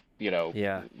and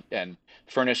Yeah. and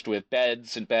furnished with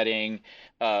beds and bedding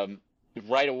um,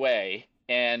 right away.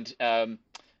 And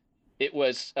it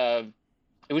was uh,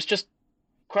 it was just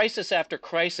crisis after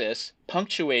crisis,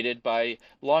 punctuated by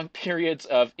long periods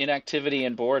of inactivity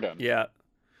and boredom. Yeah.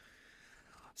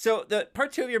 So the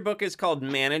part 2 of your book is called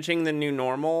Managing the New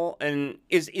Normal. And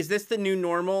is this the new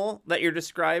normal that you're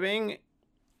describing?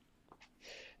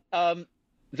 Um,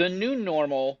 the new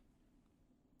normal,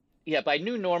 yeah, by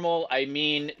new normal, I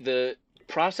mean the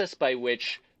process by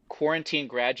which quarantine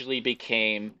gradually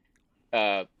became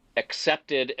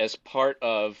accepted as part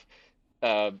of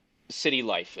uh, city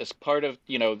life, as part of,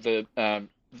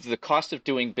 the cost of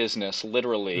doing business,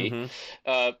 literally,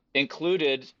 Mm-hmm.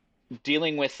 included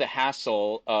dealing with the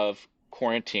hassle of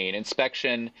quarantine,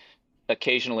 inspection,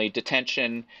 occasionally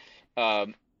detention.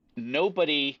 Um,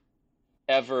 Nobody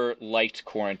ever liked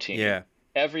quarantine. Yeah.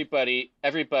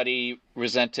 Everybody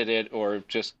resented it or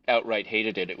just outright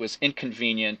hated it. It was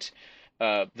inconvenient.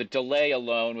 The delay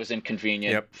alone was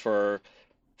inconvenient Yep. for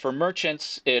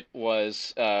merchants. It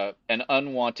was an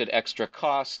unwanted extra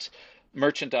cost.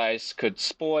 Merchandise could Yep.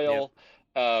 spoil,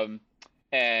 um,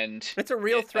 and It's a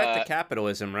real threat to uh,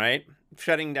 capitalism, right?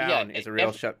 Shutting yeah, down is a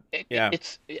real shut. it, Yeah.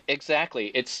 it's exactly.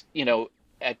 It's,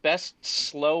 at best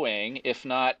slowing, if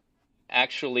not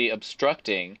actually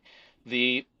obstructing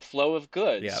the flow of Yeah.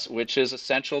 goods, which is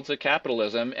essential to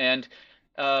capitalism. And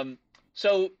um,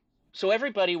 so so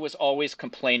everybody was always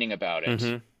complaining about it.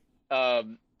 Mm-hmm.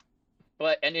 Um,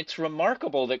 and it's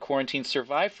remarkable that quarantine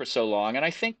survived for so long. And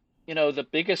I think, the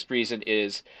biggest reason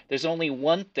is there's only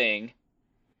one thing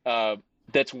uh,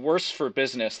 that's worse for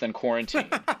business than quarantine,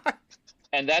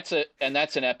 and that's an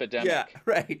Yeah. epidemic.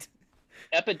 Right.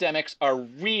 Epidemics are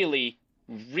really,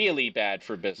 really bad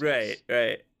for Right. business,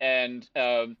 Right. and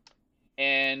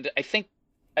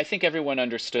I think everyone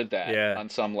understood that Yeah. on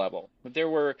some level. There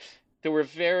were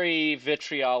very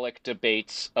vitriolic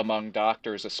debates among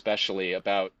doctors, especially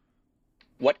about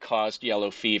what caused yellow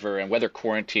fever and whether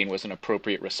quarantine was an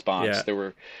appropriate response.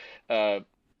 Yeah. Uh,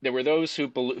 there were those who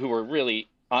were really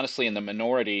honestly in the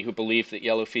minority who believed that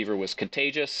yellow fever was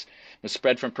contagious, was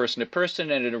spread from person to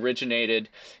person, and it originated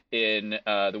in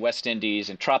the West Indies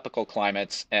in tropical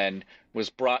climates and was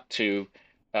brought to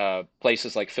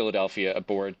places like Philadelphia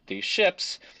aboard these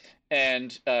ships.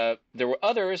 And there were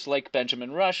others like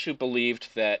Benjamin Rush who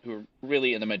were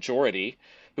really in the majority,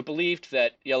 who believed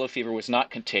that yellow fever was not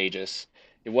contagious.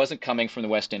 It wasn't coming from the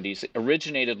West Indies. It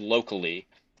originated locally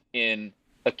in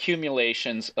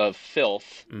accumulations of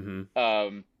filth, Mm-hmm.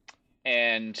 um,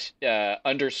 and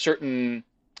under certain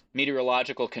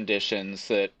meteorological conditions,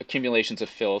 that accumulations of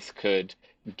filth could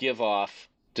give off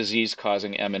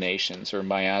disease-causing emanations or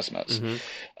miasmas.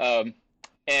 Mm-hmm. Um,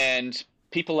 and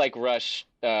people like Rush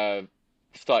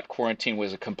thought quarantine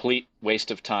was a complete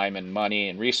waste of time and money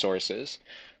and resources.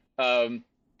 Um,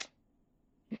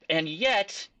 and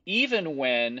yet, even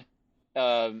when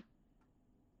um,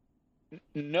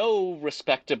 no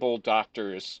respectable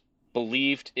doctors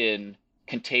believed in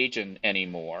contagion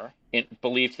anymore,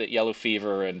 believed that yellow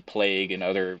fever and plague and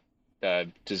other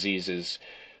diseases,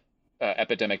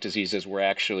 epidemic diseases, were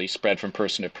actually spread from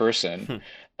person to person.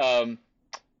 Hmm. Um,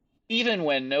 Even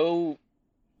when no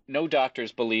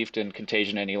doctors believed in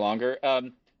contagion any longer,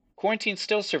 quarantine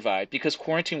still survived because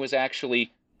quarantine was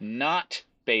actually not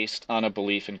based on a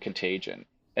belief in contagion.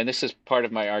 And this is part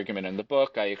of my argument in the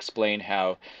book. I explain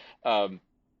how um,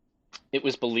 it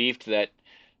was believed that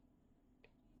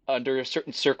under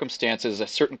certain circumstances, a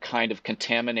certain kind of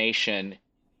contamination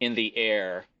in the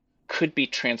air could be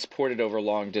transported over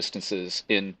long distances,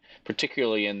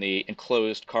 particularly in the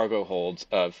enclosed cargo holds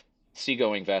of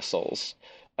seagoing vessels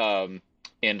um,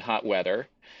 in hot weather,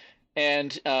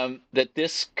 and that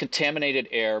this contaminated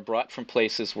air brought from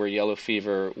places where yellow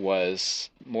fever was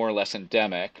more or less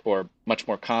endemic or much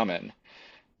more common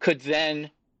could then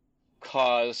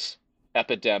cause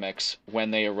epidemics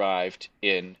when they arrived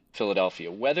in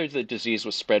Philadelphia, whether the disease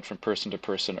was spread from person to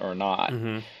person or not.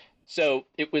 Mm-hmm. So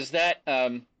it was that,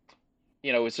 it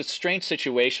was a strange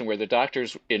situation where the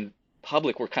doctors in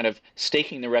public were kind of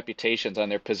staking their reputations on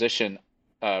their position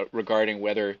regarding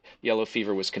whether yellow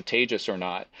fever was contagious or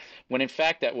not, when in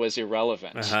fact that was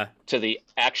irrelevant to the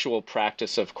actual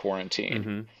practice of quarantine.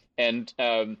 Mm-hmm. And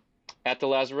at the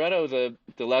Lazaretto, the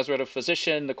Lazaretto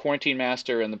physician, the quarantine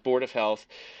master, and the Board of Health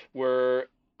were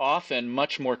often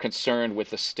much more concerned with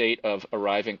the state of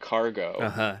arriving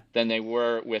cargo than they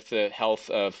were with the health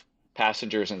of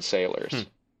passengers and sailors.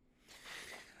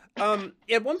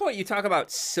 At one point, you talk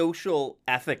about social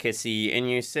efficacy,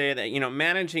 and you say that,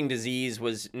 managing disease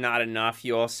was not enough.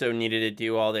 You also needed to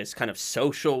do all this kind of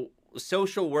social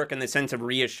work in the sense of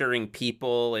reassuring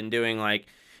people and doing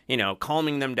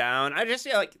calming them down. I just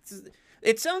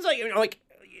it sounds like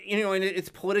and it's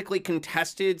politically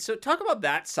contested. So talk about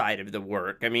that side of the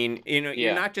work. I mean,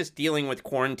 you're not just dealing with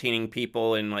quarantining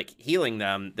people and healing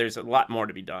them. There's a lot more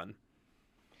to be done.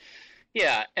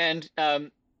 Yeah, and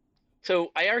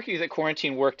so I argue that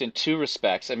quarantine worked in two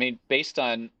respects. I mean, based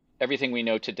on everything we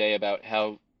know today about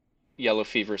how yellow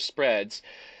fever spreads,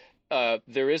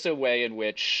 there is a way in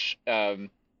which the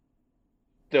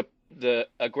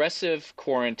aggressive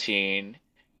quarantine,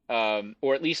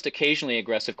 or at least occasionally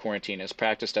aggressive quarantine, as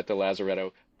practiced at the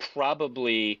Lazaretto,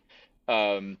 probably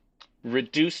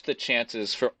reduced the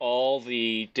chances for all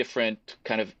the different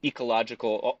kind of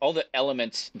ecological, all the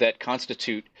elements that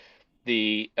constitute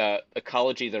the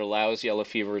ecology that allows yellow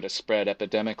fever to spread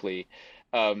epidemically,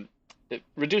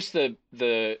 reduce the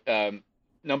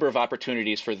number of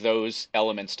opportunities for those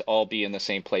elements to all be in the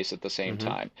same place at the same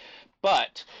time.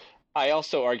 But I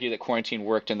also argue that quarantine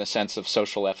worked in the sense of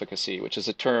social efficacy, which is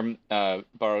a term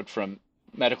borrowed from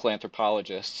medical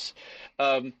anthropologists.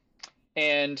 And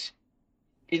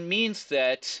it means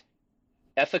that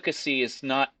efficacy is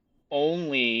not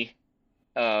only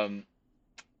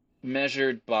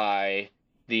measured by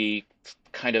the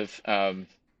kind of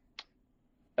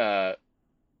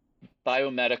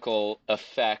biomedical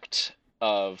effect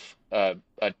of a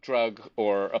drug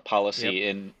or a policy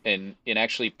in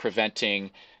actually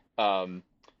preventing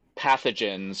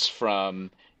pathogens from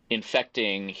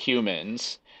infecting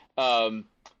humans,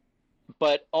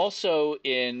 but also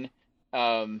in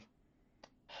the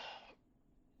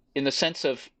sense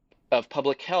of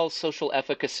public health. Social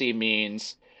efficacy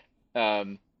means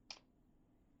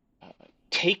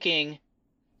taking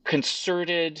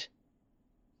concerted,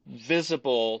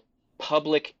 visible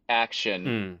public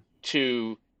action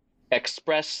to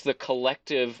express the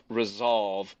collective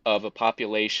resolve of a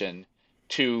population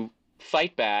to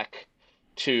fight back,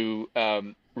 to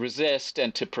resist,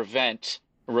 and to prevent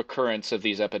recurrence of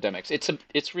these epidemics. It's a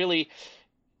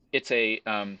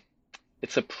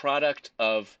product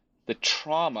of the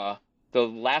trauma, the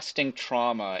lasting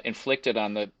trauma inflicted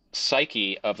on the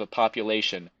psyche of the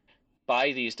population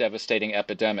by these devastating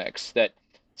epidemics, that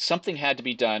something had to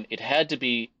be done. It had to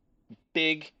be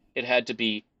big, it had to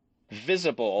be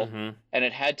visible, and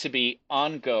it had to be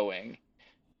ongoing.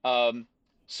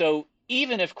 So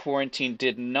even if quarantine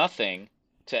did nothing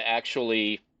to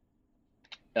actually,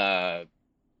 of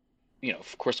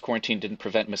course, quarantine didn't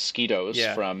prevent mosquitoes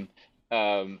from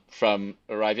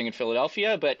arriving in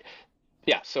Philadelphia, but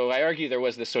so I argue there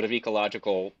was this sort of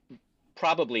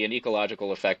probably an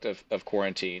ecological effect of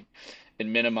quarantine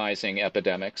in minimizing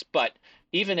epidemics. But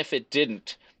even if it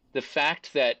didn't, the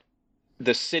fact that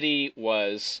the city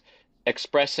was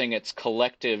expressing its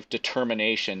collective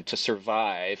determination to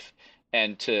survive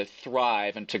and to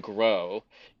thrive and to grow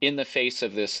in the face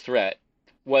of this threat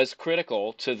was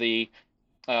critical to the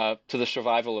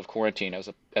survival of quarantine as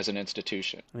an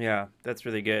institution. Yeah, that's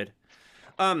really good.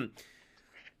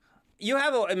 You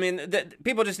have,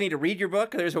 people just need to read your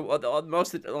book. There's a lot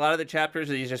of the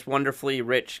chapters are these just wonderfully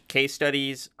rich case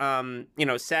studies.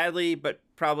 Sadly, but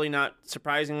probably not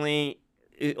surprisingly,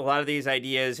 a lot of these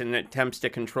ideas and attempts to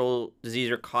control disease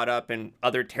are caught up in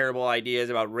other terrible ideas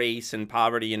about race and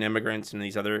poverty and immigrants and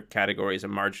these other categories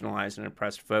of marginalized and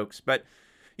oppressed folks. But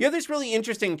you have this really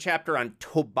interesting chapter on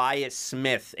Tobias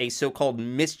Smith, a so-called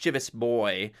mischievous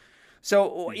boy.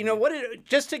 So,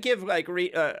 just to give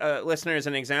listeners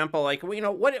an example,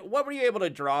 what were you able to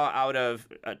draw out of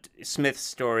Smith's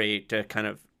story to kind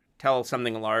of tell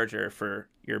something larger for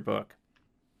your book?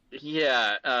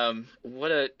 Yeah,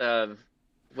 what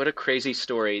a crazy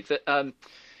story.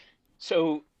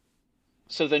 So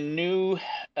the new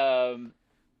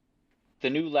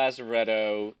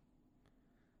Lazaretto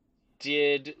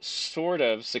did sort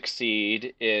of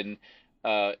succeed in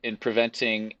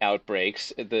preventing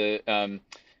outbreaks. The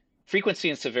frequency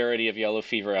and severity of yellow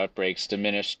fever outbreaks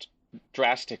diminished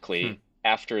drastically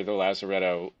after the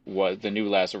new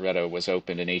Lazaretto was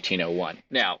opened in 1801.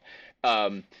 Now,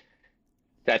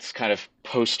 that's kind of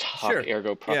post hoc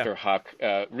ergo propter hoc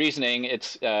reasoning.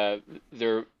 It's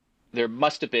there there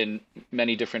must have been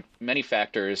many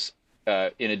factors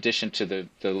in addition to the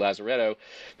Lazaretto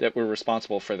that were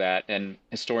responsible for that, and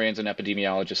historians and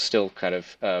epidemiologists still kind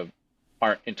of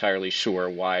aren't entirely sure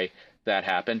why that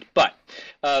happened. But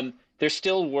there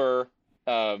still were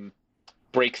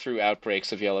breakthrough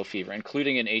outbreaks of yellow fever,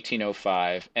 including in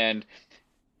 1805. And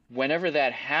whenever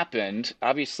that happened,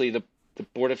 obviously the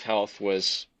Board of Health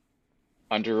was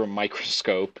under a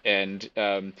microscope, and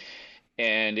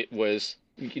it was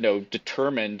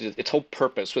determined. Its whole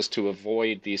purpose was to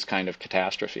avoid these kind of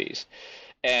catastrophes.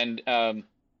 And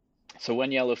so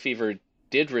when yellow fever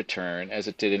did return, as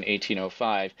it did in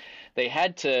 1805, they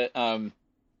had to,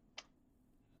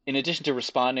 in addition to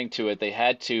responding to it, they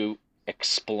had to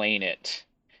explain it.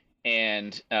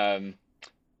 And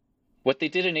what they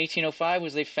did in 1805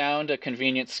 was they found a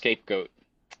convenient scapegoat.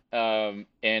 And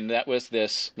that was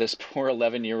this poor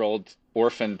 11-year-old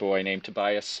orphan boy named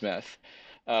Tobias Smith.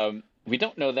 We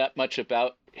don't know that much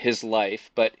about his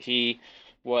life, but he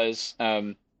was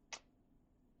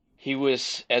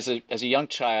as a young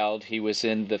child, he was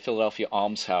in the Philadelphia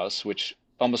almshouse, which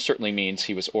almost certainly means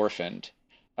he was orphaned.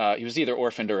 He was either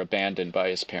orphaned or abandoned by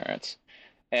his parents,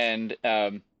 and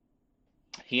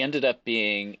he ended up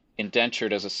being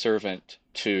indentured as a servant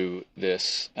to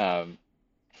this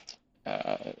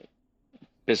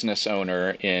business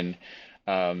owner in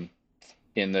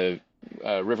the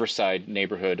Riverside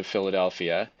neighborhood of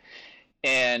Philadelphia,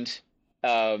 and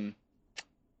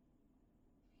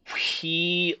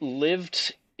he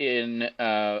lived in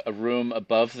a room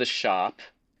above the shop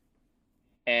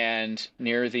and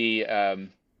near the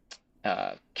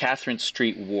Catherine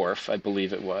Street Wharf, I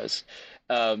believe it was,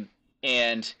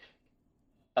 and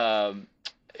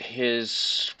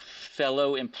his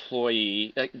fellow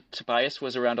employee, Tobias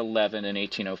was around 11 in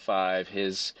 1805.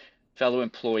 His fellow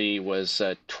employee was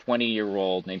a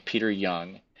 20-year-old named Peter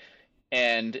Young.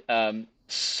 And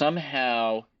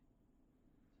somehow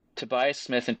Tobias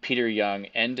Smith and Peter Young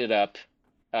ended up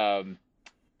in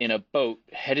a boat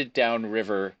headed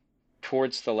downriver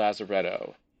towards the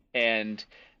Lazaretto. And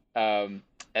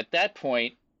at that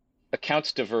point,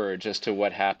 accounts diverge as to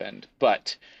what happened.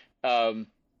 But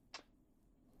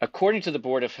according to the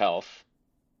Board of Health,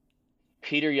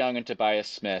 Peter Young and Tobias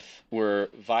Smith were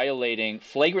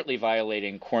flagrantly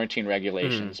violating quarantine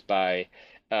regulations by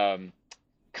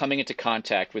coming into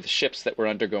contact with ships that were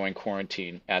undergoing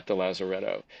quarantine at the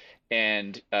Lazaretto.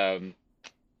 And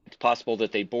it's possible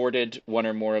that they boarded one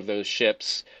or more of those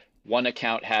ships. One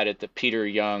account had it that Peter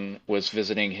Young was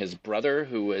visiting his brother,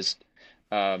 who was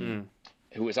on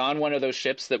one of those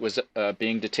ships that was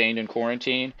being detained in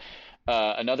quarantine.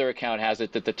 Another account has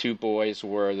it that the two boys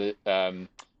were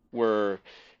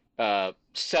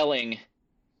selling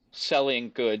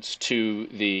goods to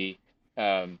the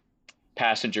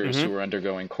passengers who were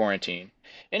undergoing quarantine.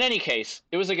 In any case,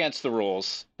 it was against the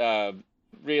rules.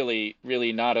 Really,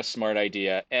 really not a smart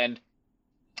idea. And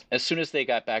as soon as they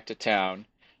got back to town,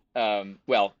 a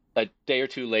day or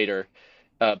two later,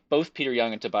 both Peter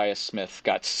Young and Tobias Smith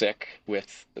got sick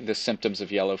with the symptoms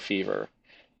of yellow fever.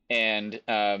 And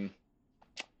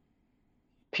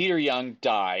Peter Young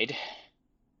died.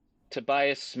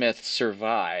 Tobias Smith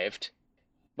survived,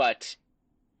 but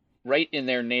right in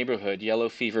their neighborhood, yellow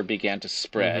fever began to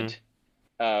spread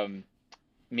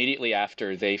immediately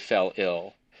after they fell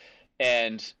ill,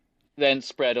 and then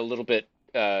spread a little bit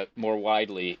more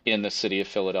widely in the city of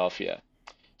Philadelphia.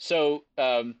 So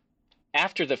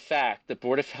after the fact, the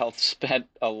Board of Health spent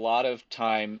a lot of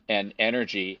time and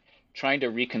energy trying to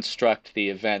reconstruct the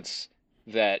events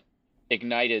that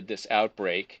ignited this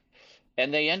outbreak,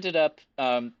 and they ended up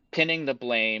pinning the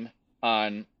blame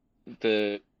on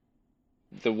the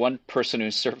one person who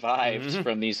survived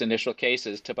from these initial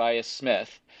cases, Tobias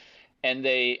Smith, and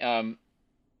they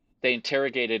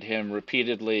interrogated him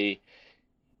repeatedly.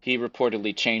 He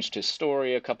reportedly changed his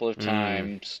story a couple of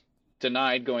times,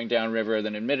 denied going downriver,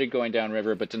 then admitted going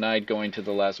downriver, but denied going to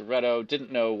the Lazaretto.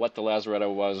 Didn't know what the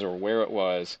Lazaretto was or where it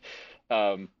was,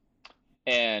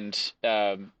 and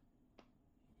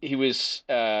he was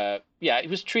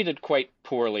treated quite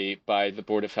poorly by the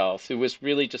Board of Health, who was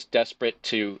really just desperate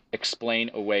to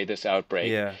explain away this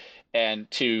outbreak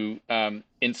and to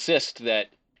insist that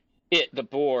the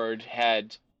board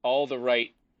had all the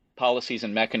right policies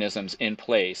and mechanisms in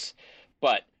place,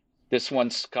 but this one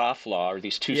scofflaw, or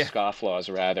these two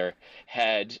scofflaws rather,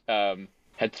 had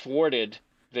thwarted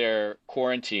their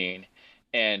quarantine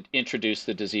and introduced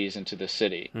the disease into the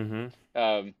city.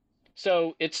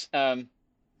 So it's kind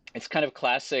of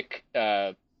classic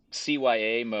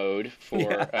CYA mode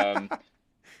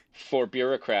for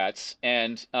bureaucrats,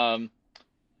 and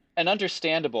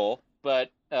understandable,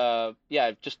 but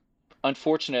just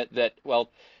unfortunate that, well,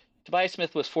 Tobias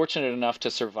Smith was fortunate enough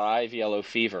to survive yellow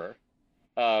fever,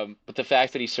 but the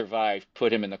fact that he survived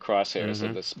put him in the crosshairs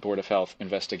of this Board of Health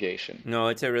investigation. No,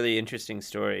 it's a really interesting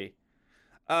story.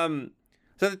 So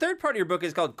the third part of your book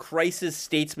is called Crisis,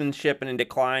 Statesmanship, and in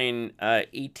Decline,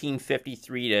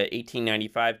 1853 to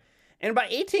 1895. And by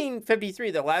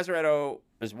 1853, the Lazaretto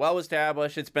is well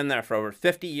established. It's been there for over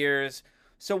 50 years.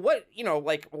 So what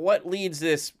leads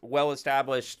this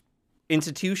well-established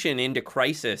institution into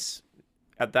crisis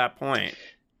at that point?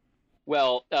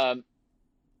 Well, the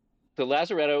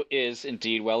Lazaretto is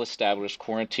indeed well established.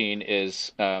 Quarantine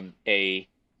is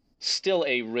still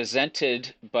a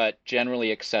resented but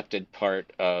generally accepted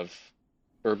part of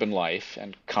urban life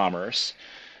and commerce.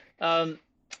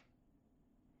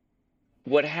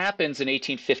 What happens in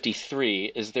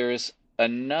 1853 is there is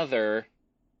another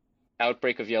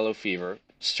outbreak of yellow fever,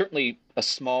 certainly a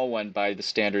small one by the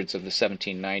standards of the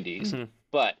 1790s,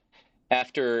 but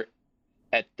after,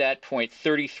 at that point,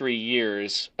 33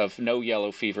 years of no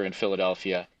yellow fever in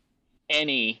Philadelphia,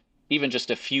 even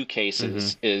just a few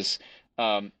cases is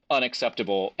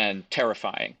unacceptable and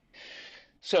terrifying.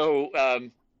 So,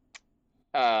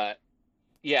 in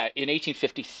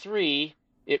 1853,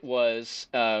 it was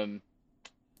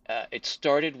it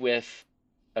started with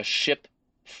a ship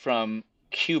from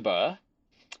Cuba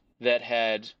that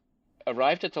had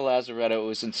arrived at the Lazaretto. It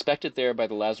was inspected there by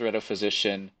the Lazaretto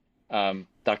physician,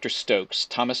 Dr. Stokes,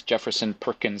 Thomas Jefferson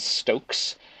Perkins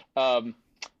Stokes, and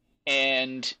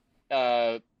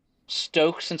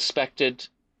Stokes inspected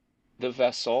the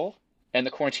vessel, and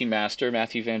the quarantine master,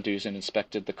 Matthew Van Dusen,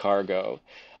 inspected the cargo.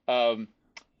 And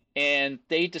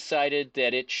they decided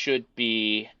that it should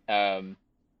be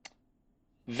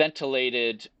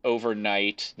ventilated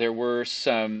overnight. There was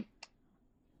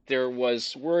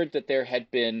word that there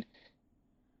had been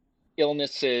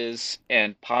illnesses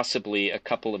and possibly a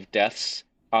couple of deaths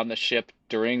on the ship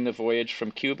during the voyage from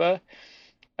Cuba.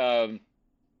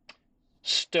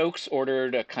 Stokes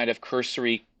ordered a kind of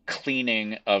cursory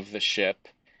cleaning of the ship,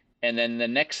 and then the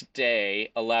next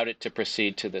day allowed it to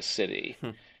proceed to the city.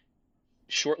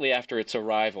 Shortly after its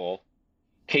arrival,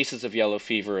 cases of yellow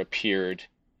fever appeared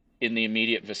in the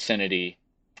immediate vicinity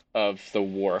of the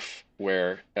wharf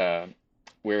where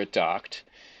it docked,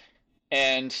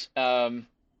 and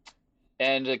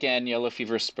again, yellow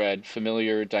fever spread.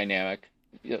 Familiar dynamic.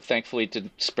 Thankfully, it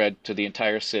didn't spread to the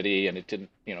entire city, and it didn't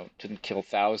kill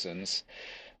thousands.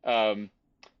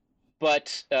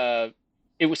 But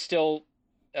it was still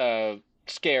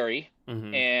scary,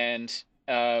 and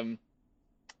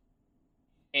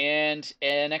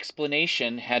an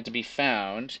explanation had to be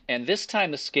found. And this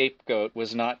time, the scapegoat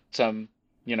was not some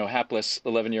hapless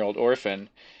 11-year-old orphan.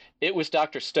 It was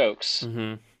Dr. Stokes,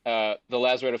 the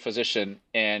Lazaretto physician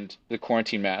and the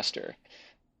quarantine master,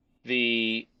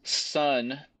 the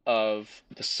son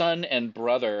and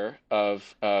brother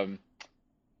of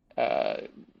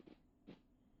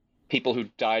people who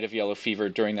died of yellow fever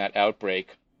during that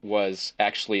outbreak. Was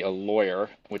actually a lawyer,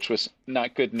 which was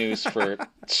not good news for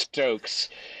Stokes.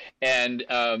 And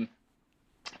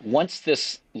once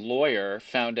this lawyer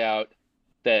found out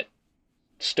that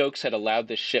Stokes had allowed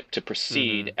the ship to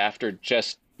proceed after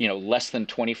just less than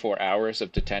 24 hours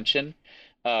of detention,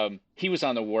 he was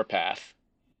on the warpath,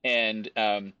 and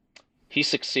he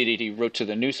succeeded. He wrote to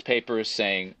the newspapers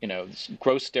saying, this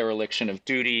gross dereliction of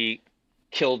duty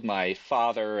killed my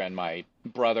father and my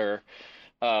brother.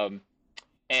 And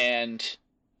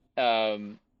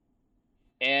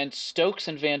Stokes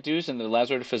and Van Dusen, the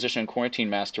Lazaretto physician and quarantine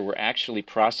master, were actually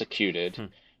prosecuted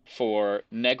for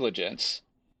negligence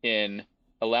in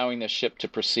allowing the ship to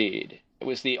proceed. It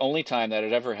was the only time that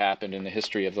had ever happened in the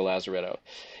history of the Lazaretto.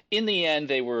 In the end,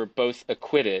 they were both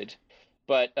acquitted,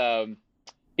 but the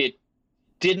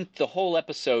whole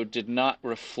episode did not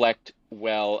reflect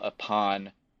well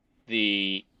upon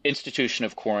the institution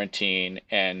of quarantine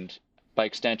and, by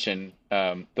extension,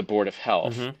 the Board of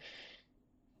Health. A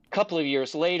couple of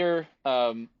years later,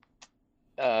 a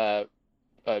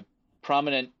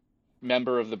prominent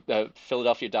member of the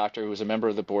Philadelphia doctor who was a member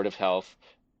of the Board of Health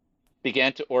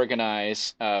began to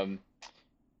organize a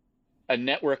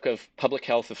network of public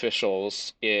health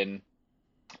officials in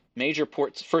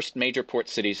first major port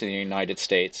cities in the United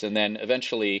States, and then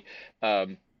eventually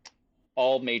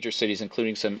all major cities,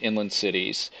 including some inland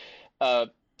cities,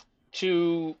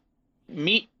 to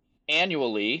meet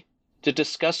annually to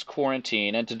discuss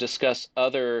quarantine and to discuss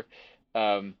other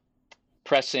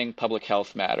pressing public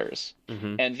health matters.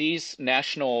 And these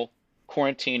national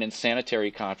quarantine and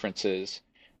sanitary conferences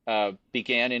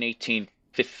began in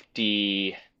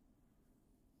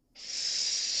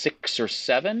 1856 or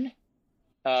 7.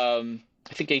 I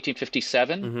think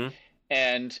 1857.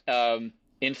 and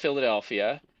in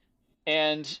Philadelphia.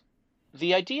 And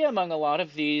the idea among a lot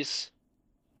of these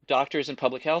doctors and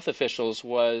public health officials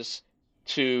was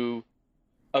to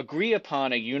agree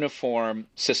upon a uniform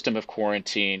system of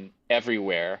quarantine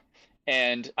everywhere,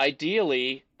 and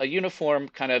ideally a uniform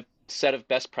kind of set of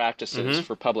best practices Mm-hmm.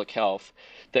 for public health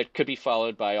that could be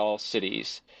followed by all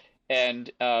cities.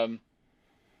 And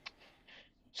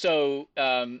so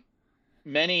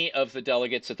many of the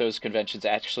delegates at those conventions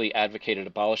actually advocated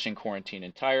abolishing quarantine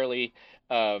entirely.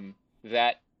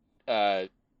 That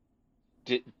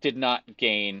did not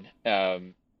gain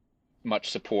much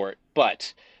support,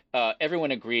 but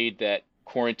everyone agreed that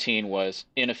quarantine was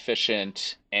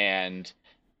inefficient and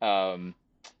um,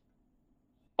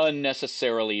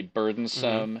 unnecessarily Mm-hmm.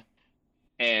 burdensome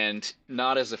and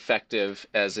not as effective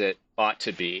as it ought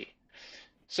to be.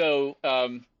 So,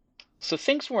 so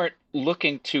things weren't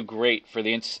looking too great for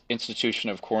the institution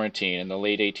of quarantine in the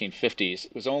late 1850s.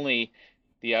 It was only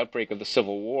the outbreak of the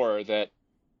Civil War that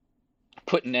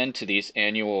put an end to these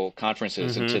annual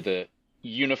conferences and to Mm-hmm. the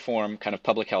uniform kind of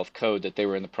public health code that they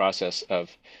were in the process of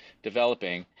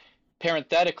developing.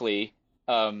 Parenthetically,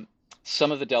 um,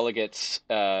 some of the delegates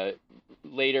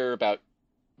later, about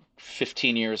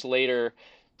 15 years later,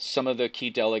 some of the key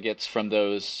delegates from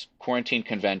those quarantine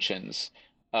conventions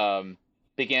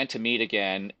began to meet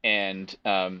again and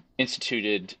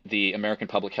instituted the American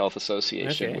Public Health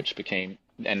Association, Okay. which became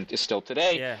and is still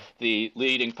today Yeah. the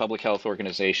leading public health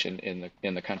organization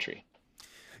in the country.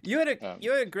 Um,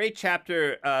 You had a great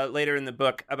chapter later in the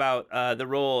book about the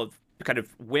role of kind of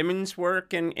women's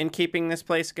work in keeping this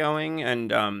place going,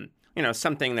 and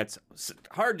something that's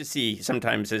hard to see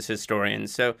sometimes as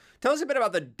historians. So tell us a bit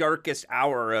about the darkest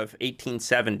hour of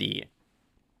 1870.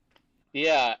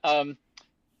 yeah,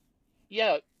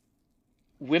 yeah.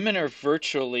 Women are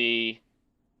virtually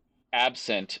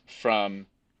absent from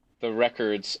the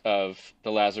records of the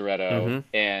Lazaretto, Mm-hmm.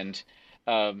 and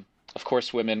of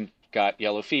course, women got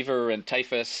yellow fever and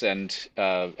typhus and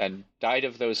died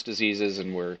of those diseases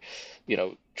and were,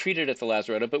 treated at the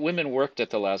Lazaretto. But women worked at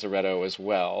the Lazaretto as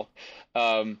well.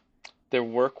 Um, their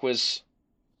work was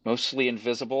mostly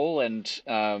invisible and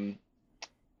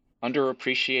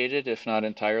underappreciated, if not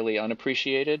entirely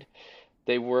unappreciated.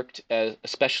 They worked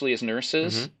especially as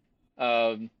nurses. Mm-hmm.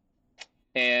 Um,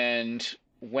 and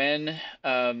when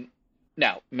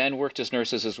now men worked as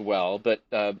nurses as well, but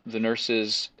the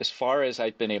nurses, as far as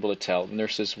I've been able to tell,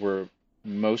 nurses were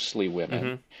mostly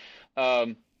women. Mm-hmm.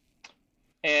 Um,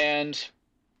 and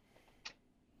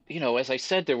as I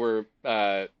said, there were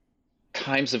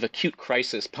times of acute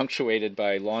crisis punctuated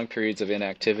by long periods of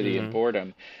inactivity and Mm-hmm.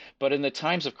 boredom. But in the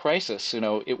times of crisis,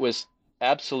 it was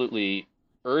absolutely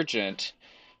urgent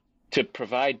to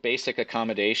provide basic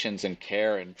accommodations and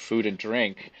care and food and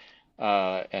drink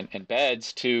and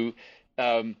beds to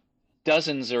um,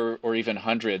 dozens or even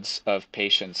hundreds of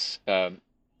patients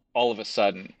all of a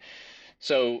sudden.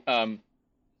 So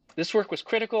this work was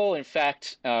critical. In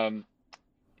fact,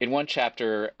 in one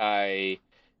chapter, I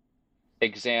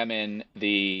examine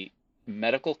the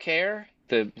medical care,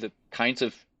 the kinds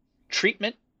of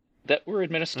treatment that were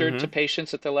administered to Mm-hmm.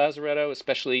 patients at the Lazaretto,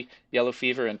 especially yellow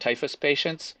fever and typhus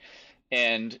patients.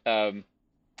 And I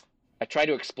try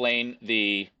to explain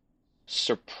the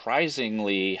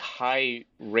surprisingly high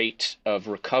rate of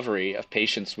recovery of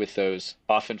patients with those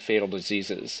often fatal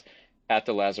diseases at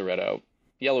the Lazaretto.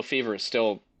 Yellow fever is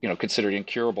still, considered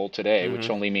incurable today, which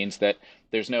Mm-hmm. only means that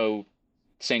there's no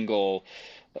single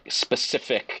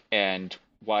specific and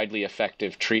widely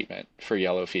effective treatment for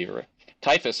yellow fever.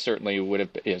 Typhus certainly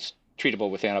is treatable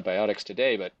with antibiotics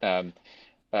today, but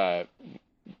uh,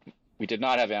 we did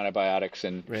not have antibiotics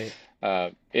Right.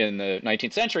 in the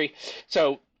 19th century.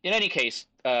 So, in any case,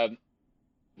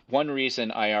 one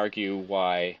reason I argue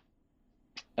why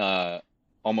uh,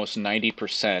 almost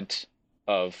 90%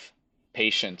 of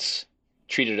patients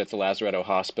treated at the Lazaretto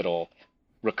Hospital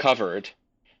recovered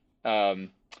um,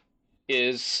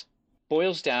 is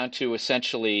boils down to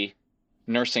essentially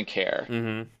nursing care,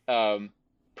 Mm-hmm. um,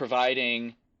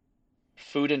 providing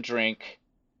food and drink,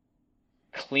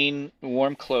 clean,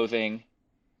 warm clothing,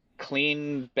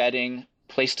 clean bedding,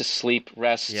 place to sleep,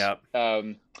 rest, Yep.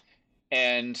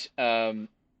 and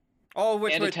All of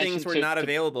which and were attention things were not to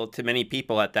available to many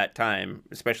people at that time,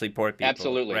 especially poor people,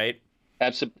 absolutely, right?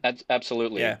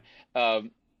 absolutely, Yeah.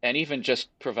 um, and even just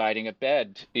providing a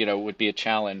bed, would be a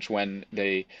challenge when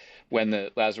the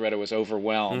Lazaretto was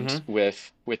overwhelmed Mm-hmm.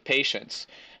 with patients.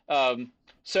 Um,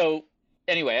 so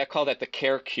anyway, I call that the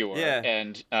care cure, Yeah.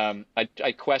 and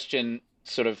I question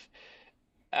sort of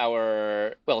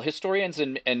historians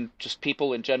and just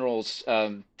people in general's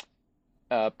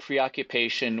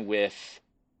preoccupation with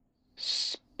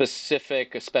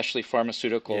specific, especially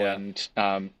pharmaceutical Yeah.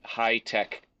 and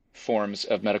high-tech forms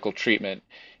of medical treatment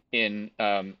in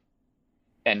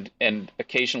and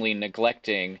occasionally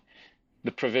neglecting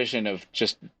the provision of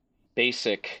just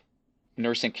basic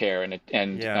nursing care and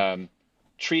Yeah.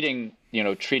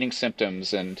 treating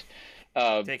symptoms and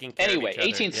Taking care of anyway,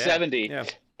 each other. Yeah.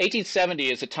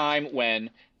 1870 is a time when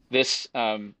this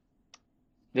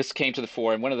this came to the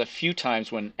fore, and one of the few times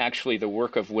when actually the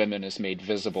work of women is made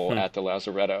visible Hmm. at the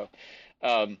lazaretto.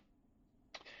 Um,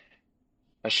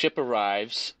 a ship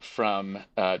arrives from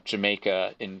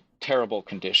Jamaica in terrible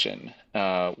condition.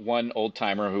 One old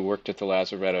timer who worked at the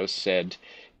lazaretto said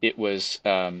it was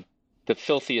the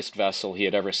filthiest vessel he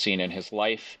had ever seen in his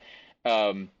life.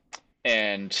 Um,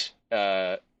 and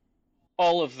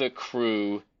all of the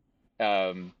crew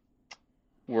um,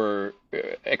 were,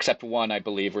 except one, I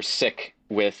believe, were sick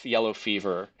with yellow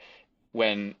fever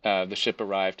when the ship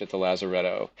arrived at the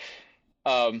lazaretto.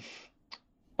 Um,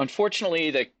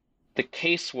 Unfortunately, the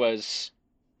case was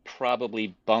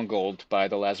probably bungled by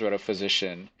the lazaretto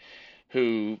physician,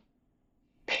 who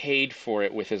paid for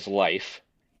it with his life.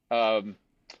 Um,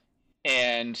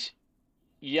 and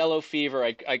yellow fever,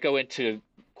 I go into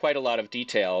quite a lot of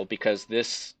detail because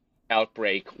this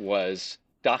outbreak was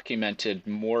documented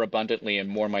more abundantly and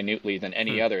more minutely than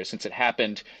any Hmm. other, since it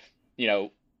happened, you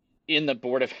know, in the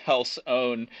Board of Health's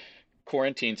own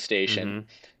quarantine station. Mm-hmm.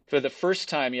 For the first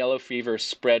time, yellow fever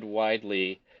spread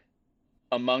widely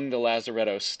among the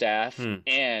lazaretto staff Hmm.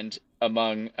 and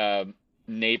among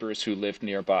neighbors who lived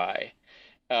nearby.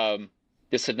 Um,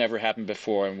 this had never happened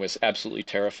before and was absolutely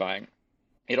terrifying.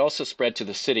 It also spread to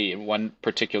the city in one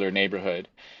particular neighborhood,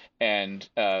 and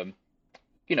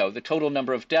the total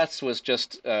number of deaths was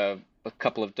just a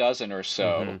couple of dozen or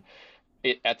Mm-hmm. so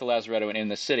at the lazaretto and in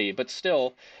the city. But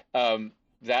still,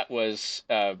 that was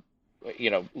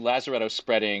lazaretto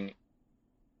spreading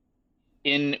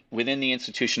in within the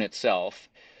institution itself,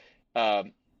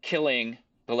 um, killing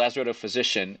the lazaretto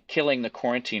physician, killing the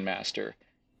quarantine master,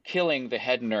 killing the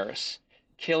head nurse,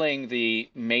 killing the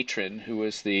matron who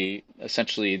was the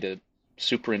essentially the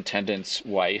superintendent's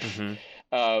wife.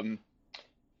 Mm-hmm. Um,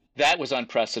 that was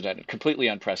unprecedented, completely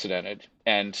unprecedented,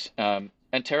 and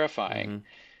terrifying. Mm-hmm.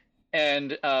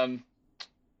 And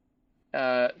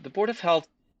the Board of Health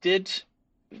did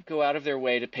go out of their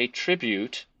way to pay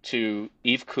tribute to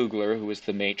Eve Kugler, who was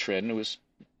the matron, who was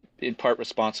in part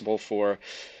responsible for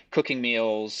cooking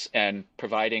meals and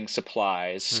providing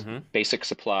supplies, Mm-hmm. basic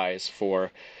supplies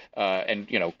for, and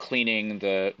cleaning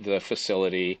the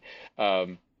facility,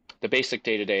 the basic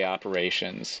day-to-day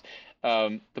operations.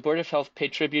 The Board of Health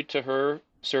paid tribute to her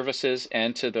services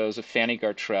and to those of Fanny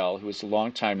Gartrell, who was a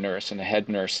longtime nurse and the head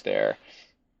nurse there,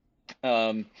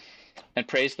 um, and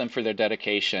praised them for their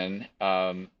dedication,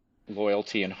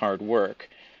 loyalty, and hard work.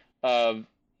 Um,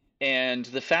 and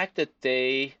the fact that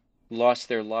they lost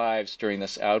their lives during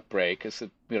this outbreak is,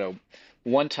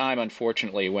 one time,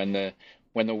 unfortunately, when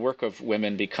the work of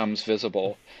women becomes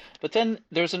visible. But then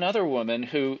there's another woman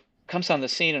who comes on the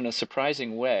scene in a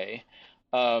surprising way.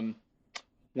 Um,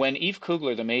 when Eve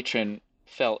Kugler, the matron,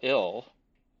 fell ill,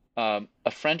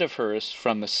 a friend of hers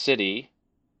from the city,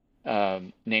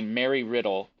 named Mary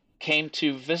Riddle, came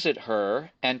to visit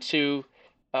her and to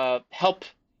help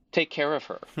take care of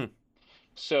her. Hmm.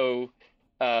 So,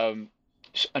 um,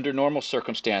 under normal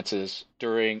circumstances,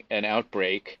 during an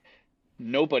outbreak,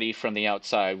 nobody from the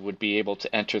outside would be able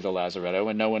to enter the lazaretto,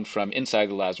 and no one from inside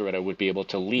the lazaretto would be able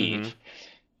to Mm-hmm. leave.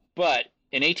 But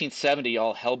in 1870,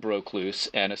 all hell broke loose,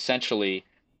 and essentially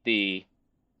the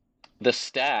the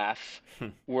staff Hmm.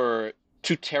 were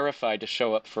too terrified to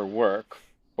show up for work,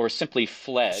 or simply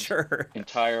fled Sure.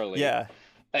 entirely. Yeah.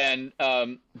 And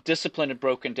discipline had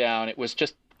broken down. It was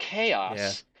just Yeah.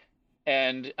 chaos.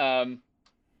 And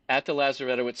at the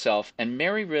lazaretto itself, and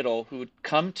Mary Riddle, who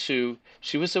had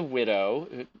she was a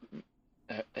widow,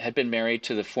 had been married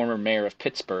to the former mayor of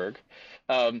Pittsburgh.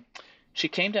 Um, she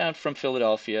came down from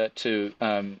Philadelphia to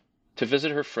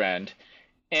visit her friend,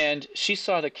 and she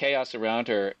saw the chaos around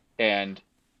her, and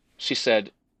she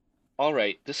said, "All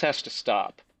right, this has to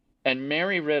stop." And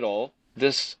Mary Riddle,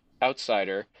 this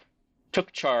outsider,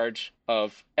 took charge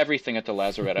of everything at the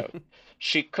lazaretto.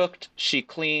 She cooked, she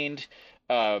cleaned,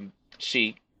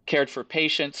 she cared for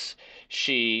patients,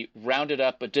 she rounded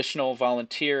up additional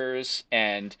volunteers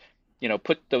and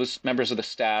put those members of the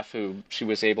staff who she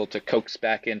was able to coax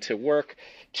back into work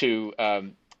to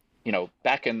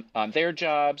back in on their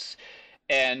jobs,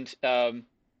 and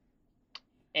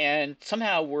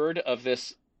somehow word of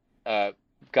this uh,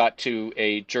 got to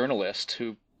a journalist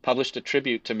who published a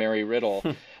tribute to Mary Riddle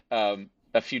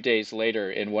a few days later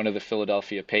in one of the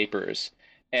Philadelphia papers.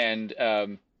 And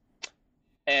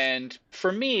And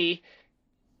for me,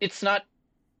 it's not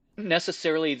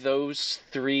necessarily those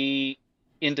three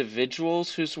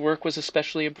individuals whose work was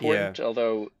especially Yeah. important,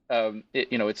 although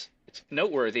it's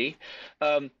noteworthy.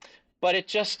 Um, but it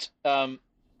just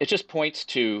points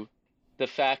to the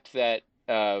fact that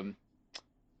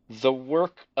the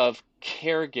work of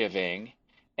caregiving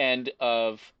and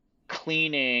of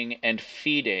cleaning and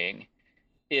feeding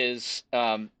is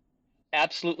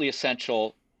absolutely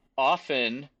essential.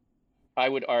 Often, I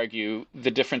would argue,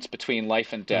 the difference between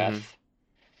life and Mm-hmm. death,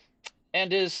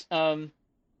 and is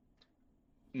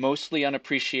mostly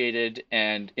unappreciated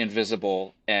and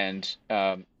invisible, and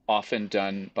often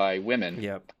done by women.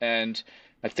 Yep. And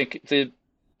I think the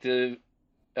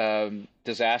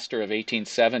disaster of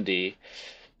 1870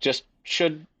 just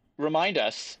should remind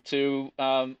us to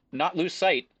not lose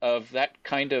sight of that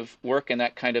kind of work and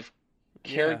that kind of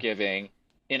Yeah. caregiving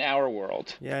in our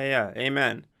world. Yeah. Yeah.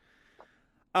 Amen.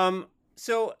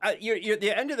 So you're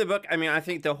the end of the book. I mean, I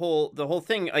think the whole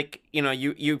thing, like,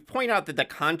 you point out that the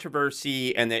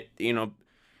controversy and that,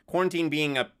 quarantine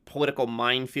being a political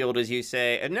minefield, as you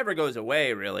say, it never goes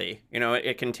away. Really,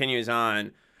 it continues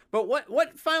on. But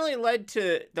what finally led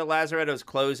to the Lazaretto's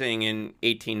closing in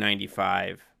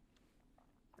 1895?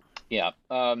 Yeah.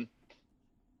 Oh,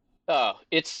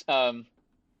 it's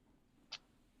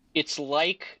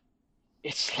like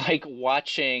it's like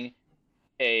watching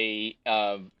a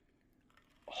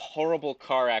horrible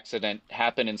car accident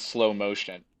happen in slow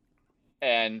motion.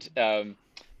 And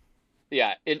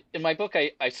yeah, in my book,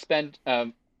 I spend a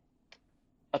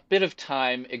bit of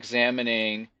time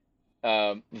examining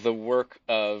the work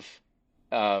of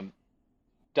um,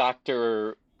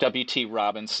 Dr. W.T.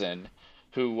 Robinson,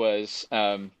 who was,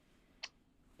 in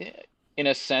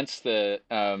a sense, the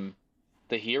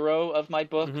hero of my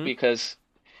book, Mm-hmm. because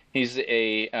he's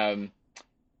a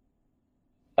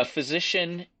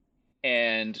physician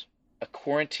and a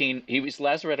quarantine. He was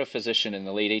Lazaretto physician in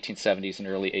the late 1870s and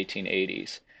early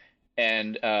 1880s.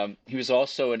 And he was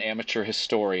also an amateur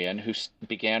historian who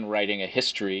began writing a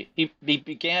history. He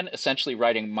began essentially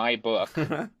writing my book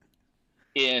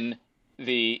in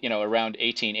around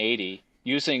 1880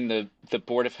 using the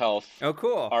Board of Health Oh,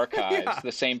 cool. archives, Yeah.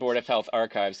 the same Board of Health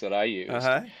archives that I Uh used.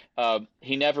 huh.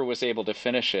 He never was able to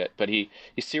finish it, but he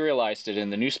serialized it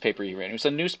in the newspaper he ran. He was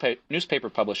a newspaper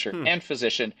publisher Hmm. and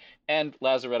physician and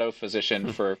Lazaretto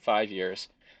physician for 5 years.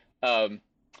 Um,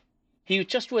 he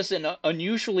just was an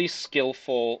unusually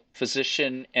skillful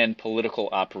physician and political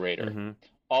operator. Mm-hmm.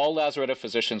 All Lazaretto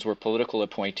physicians were political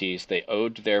appointees. They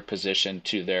owed their position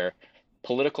to their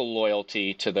political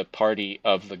loyalty to the party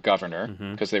of the governor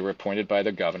Mm-hmm. because they were appointed by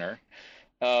the governor.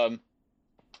 Um,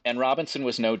 and Robinson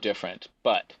was no different,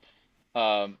 but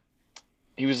um,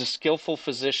 he was a skillful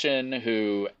physician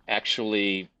who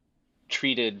actually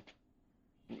treated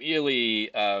really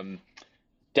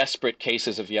desperate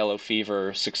cases of yellow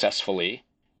fever successfully.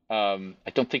 I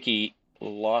don't think he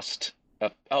lost.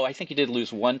 I think he did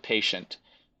lose one patient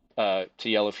to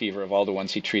yellow fever of all the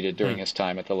ones he treated during Hmm. his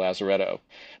time at the Lazaretto.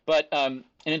 But in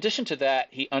addition to that,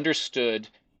 he understood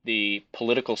the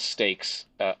political stakes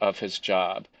of his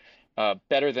job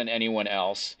better than anyone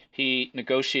else. He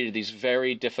negotiated these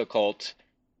very difficult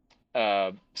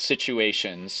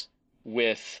situations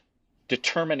with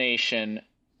determination,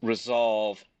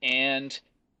 resolve, and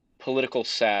political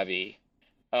savvy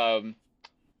um,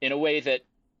 in a way that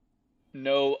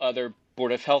no other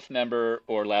Board of Health member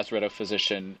or Lazaretto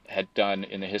physician had done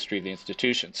in the history of the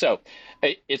institution. So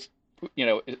it's,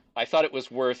 I thought it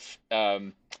was worth,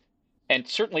 and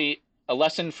certainly a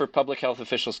lesson for public health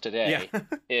officials Yeah. today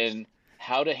in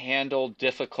how to handle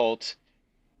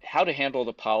how to handle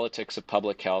the politics of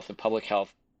public health. And public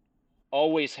health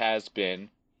always has been,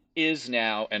 is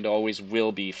now, and always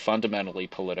will be fundamentally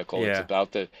political. It's Yeah.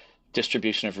 about the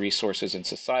distribution of resources in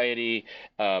society,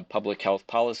 public health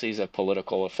policies have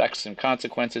political effects and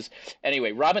consequences.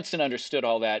 Anyway, Robinson understood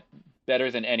all that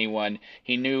better than anyone.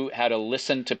 He knew how to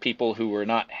listen to people who were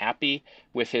not happy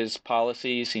with his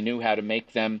policies. He knew how to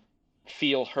make them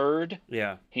feel heard.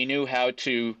 Yeah. He knew how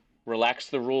to relax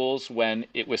the rules when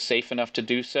it was safe enough to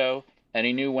do so, and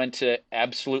he knew when to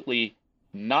absolutely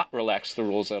not relax the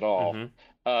rules at all.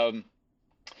 Mm-hmm. Um,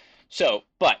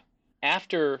 but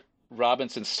after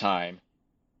Robinson's time,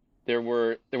 there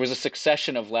was a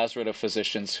succession of Lazaretto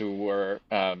physicians who were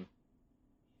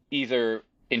either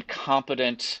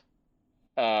incompetent,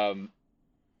 um,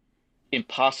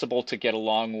 impossible to get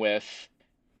along with,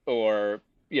 or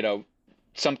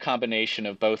some combination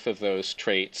of both of those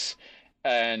traits.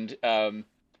 And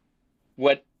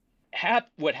what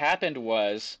what happened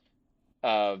was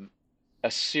um,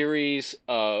 a series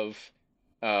of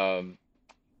um,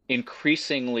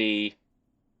 increasingly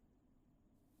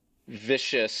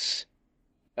vicious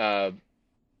uh,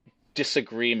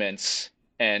 disagreements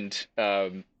and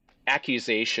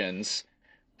accusations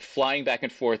flying back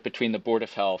and forth between the Board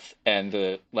of Health and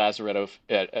the Lazaretto,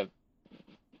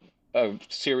 a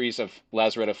series of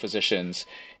Lazaretto physicians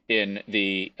in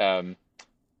the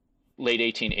late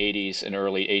 1880s and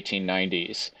early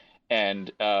 1890s,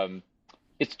 and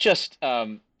it's just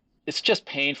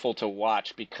painful to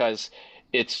watch because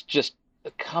it's just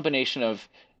a combination of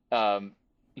um,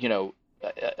 you know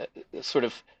sort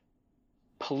of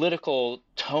political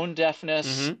tone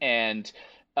deafness Mm-hmm. and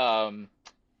um,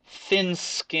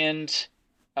 thin-skinned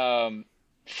um,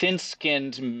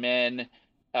 thin-skinned men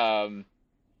um,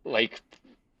 like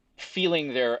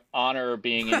feeling their honor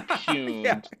being Yeah.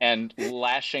 impugned and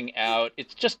lashing out.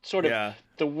 It's just sort of Yeah.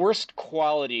 the worst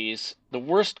qualities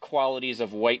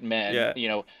of white men,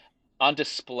 Yeah. on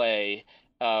display.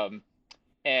 Um,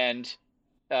 and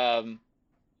um,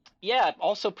 yeah, it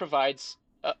also provides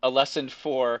a lesson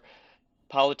for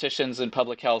politicians and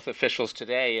public health officials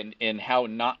today in how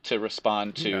not to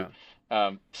respond to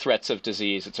Yeah. threats of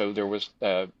disease. And so there was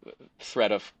a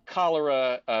threat of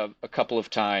cholera a couple of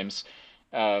times,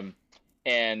 um,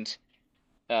 and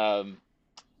it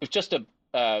was just a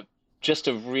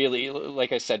really,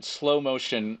 like I said, slow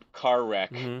motion car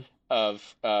wreck Mm-hmm.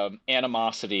 of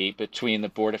animosity between the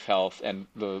Board of Health and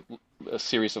a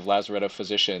series of Lazaretto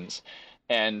physicians,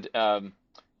 and the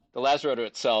Lazaretto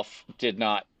itself did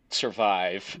not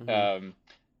survive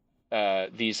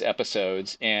Mm-hmm. these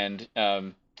episodes, and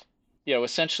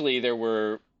essentially there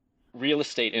were real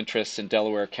estate interests in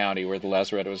Delaware County, where the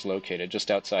Lazaretto is located, just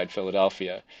outside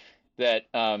Philadelphia, that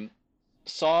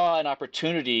saw an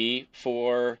opportunity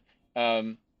for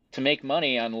to make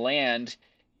money on land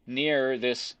near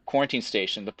this quarantine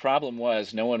station. The problem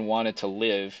was no one wanted to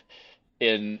live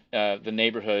in the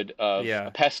neighborhood of a Yeah.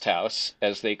 pest house,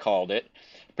 as they called it,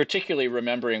 particularly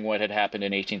remembering what had happened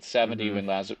in 1870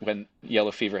 Mm-hmm. when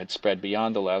yellow fever had spread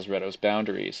beyond the Lazaretto's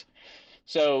boundaries.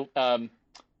 So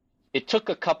it took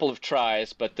a couple of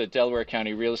tries, but the Delaware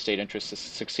County real estate interests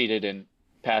succeeded in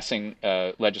passing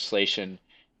legislation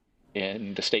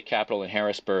in the state capital in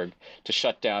Harrisburg to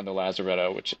shut down the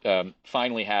Lazaretto, which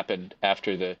finally happened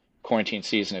after the quarantine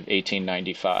season of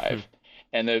 1895.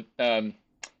 And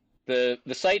the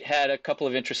site had a couple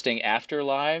of interesting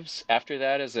afterlives after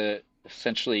that, as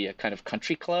essentially a kind of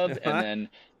country club, and Uh-huh. then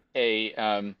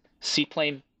a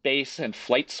seaplane base and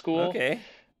flight school. Okay.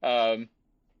 Um,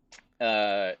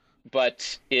 uh,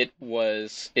 but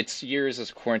its years as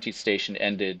a quarantine station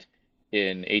ended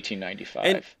in And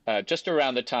 1895, just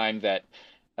around the time that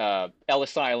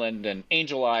Ellis Island and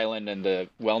Angel Island and the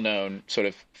well-known sort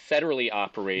of federally yeah.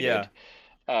 operated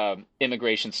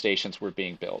immigration stations were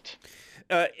being built.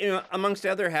 Amongst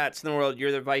other hats in the world,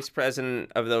 you're the vice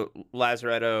president of the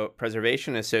Lazaretto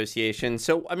Preservation Association.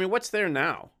 So, I mean, what's there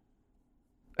now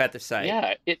at the site?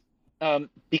 Yeah, it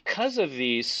because of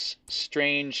these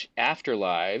strange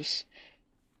afterlives,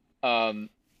 um,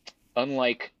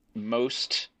 unlike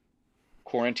most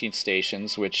quarantine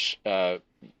stations, which were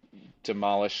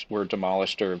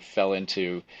demolished or fell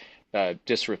into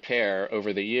disrepair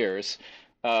over the years,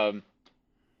 um,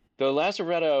 the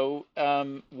Lazaretto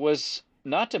was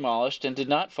not demolished and did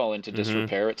not fall into Mm-hmm.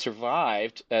 disrepair. It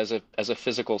survived as a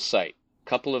physical site. A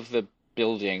couple of the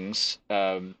buildings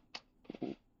have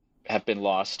been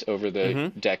lost over the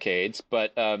Mm-hmm. decades,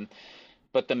 but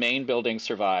the main building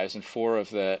survives, and four of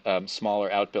the smaller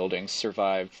outbuildings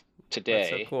survive That's so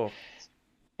today. cool.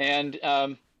 And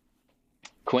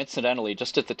coincidentally,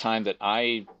 just at the time that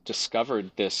I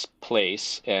discovered this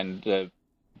place and the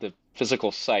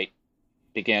physical site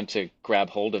began to grab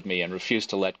hold of me and refused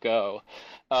to let go,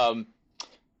 um,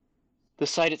 the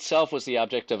site itself was the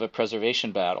object of a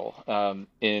preservation battle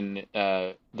in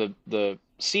the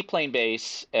seaplane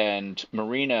base and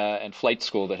marina and flight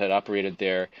school that had operated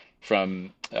there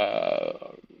from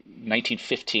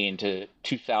 1915 to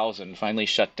 2000 finally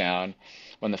shut down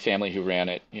when the family who ran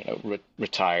it,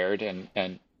 retired and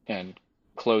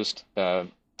closed,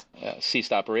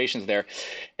 ceased operations there.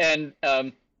 And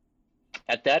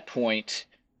at that point,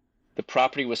 the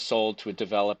property was sold to a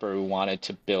developer who wanted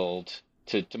to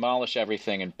demolish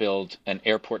everything and build an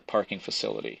airport parking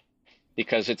facility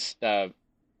because it's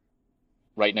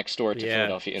right next door to Yeah,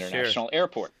 Philadelphia sure. International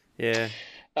Airport. Yeah.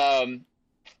 Um,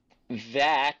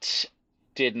 that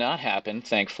did not happen,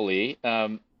 thankfully,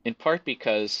 in part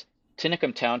because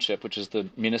Tinicum Township, which is the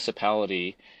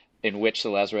municipality in which the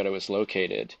Lazaretto is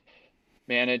located,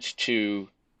 managed to,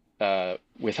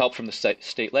 with help from the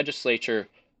state legislature,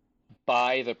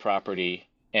 buy the property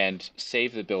and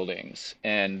save the buildings.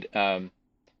 And the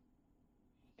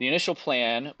initial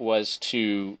plan was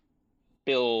to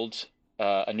build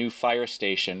a new fire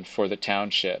station for the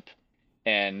township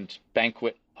and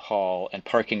banquet hall and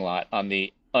parking lot on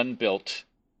the unbuilt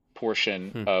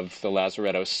portion of the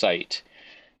Lazaretto site.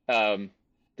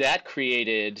 That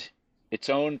created its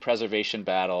own preservation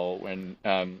battle when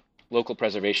local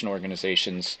preservation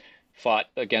organizations fought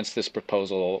against this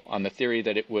proposal on the theory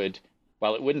that it would,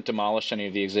 while it wouldn't demolish any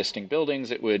of the existing buildings,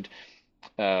 it would,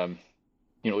 it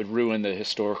would ruin the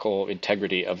historical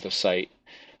integrity of the site.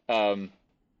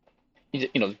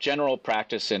 General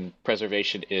practice in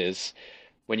preservation is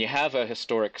when you have a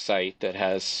historic site that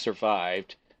has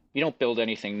survived, you don't build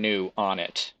anything new on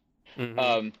it.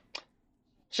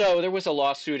 So there was a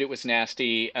lawsuit. It was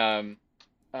nasty.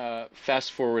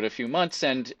 Fast forward a few months,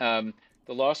 and the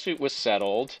lawsuit was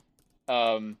settled,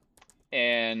 and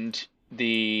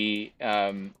the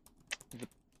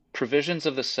provisions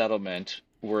of the settlement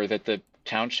were that the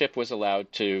township was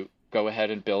allowed to go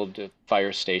ahead and build a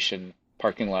fire station,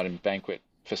 parking lot, and banquet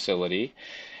facility,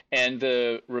 and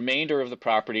the remainder of the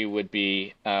property would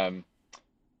be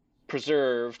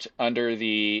preserved under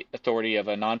the authority of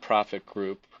a nonprofit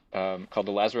group called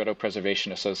the Lazaretto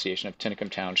Preservation Association of Tinicum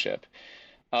Township.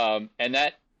 And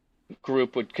that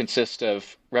group would consist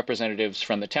of representatives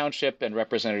from the township and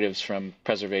representatives from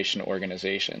preservation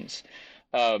organizations.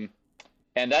 And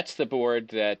that's the board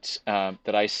that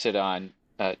I sit on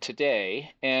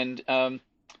today. And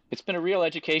it's been a real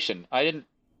education. I don't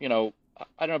know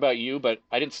about you, but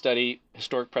I didn't study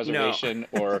historic preservation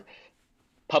or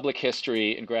public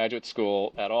history in graduate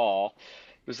school at all.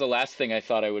 It was the last thing I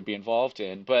thought I would be involved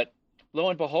in. But lo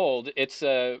and behold, it's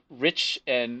a rich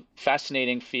and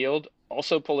fascinating field,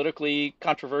 also politically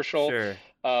controversial. Sure.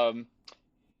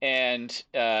 And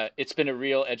it's been a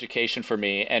real education for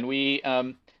me. And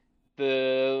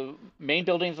the main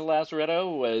building of the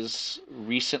Lazaretto was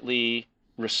recently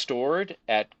restored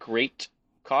at great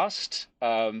cost.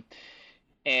 And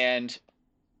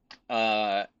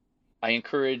I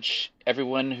encourage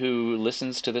everyone who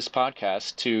listens to this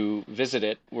podcast to visit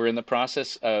it. We're in the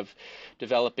process of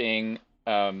developing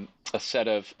a set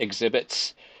of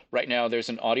exhibits. Right now, there's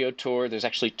an audio tour. There's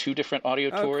actually 2 different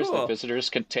audio tours cool. that visitors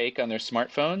can take on their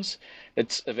smartphones.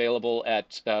 It's available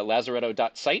at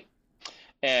lazaretto.site.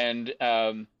 And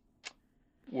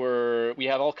we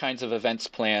have all kinds of events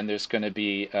planned. There's going to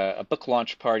be a book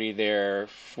launch party there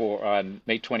on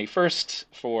May 21st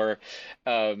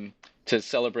to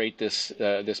celebrate this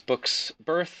book's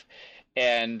birth,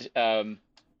 and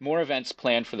more events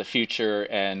planned for the future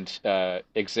and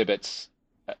exhibits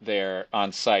there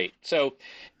on site. So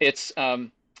it's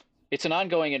an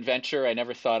ongoing adventure. I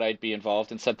never thought I'd be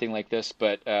involved in something like this,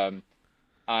 but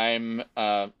I'm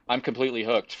completely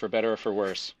hooked, for better or for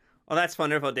worse. Well, that's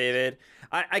wonderful, David.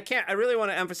 I really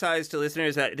want to emphasize to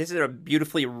listeners that this is a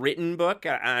beautifully written book.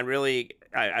 I really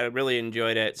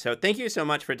enjoyed it. So thank you so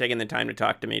much for taking the time to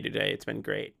talk to me today. It's been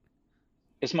great.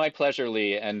 It's my pleasure,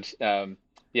 Lee. And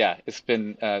it's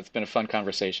been a fun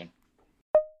conversation.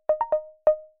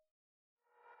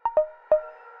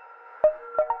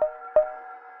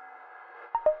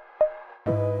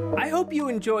 I hope you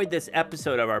enjoyed this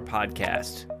episode of our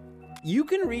podcast. You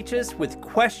can reach us with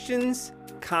questions,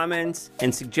 comments,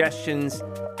 and suggestions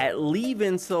at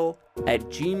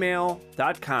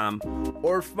leevinsel@gmail.com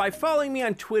or by following me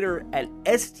on Twitter at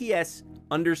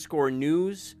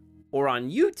STS_news or on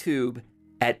YouTube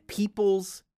at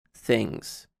People's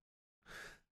Things.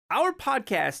 Our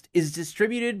podcast is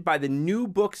distributed by the New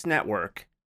Books Network,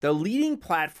 the leading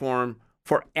platform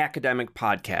for academic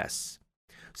podcasts,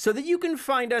 so that you can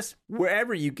find us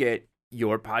wherever you get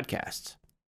your podcasts.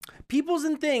 Peoples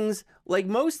and Things, like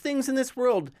most things in this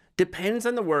world, depends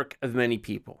on the work of many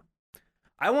people.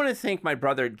 I want to thank my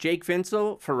brother Jake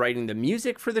Vinsel for writing the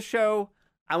music for the show.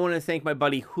 I want to thank my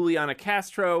buddy Juliana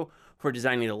Castro for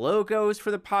designing the logos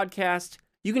for the podcast.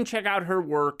 You can check out her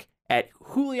work at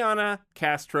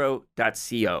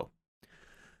julianacastro.co.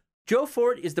 Joe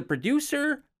Fort is the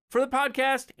producer for the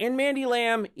podcast, and Mandy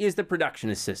Lamb is the production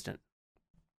assistant.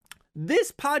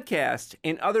 This podcast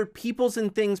and other Peoples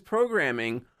and Things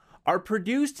programming are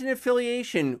produced in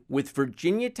affiliation with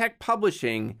Virginia Tech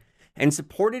Publishing and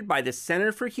supported by the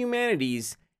Center for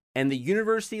Humanities and the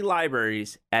University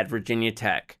Libraries at Virginia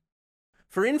Tech.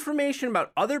 For information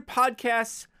about other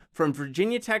podcasts from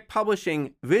Virginia Tech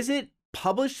Publishing, visit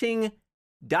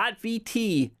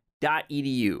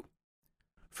publishing.vt.edu.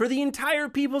 For the entire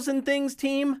Peoples and Things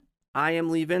team, I am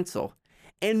Lee Vinsel.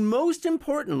 And most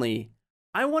importantly,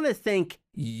 I want to thank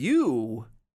you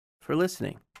for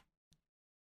listening.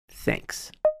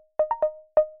 Thanks.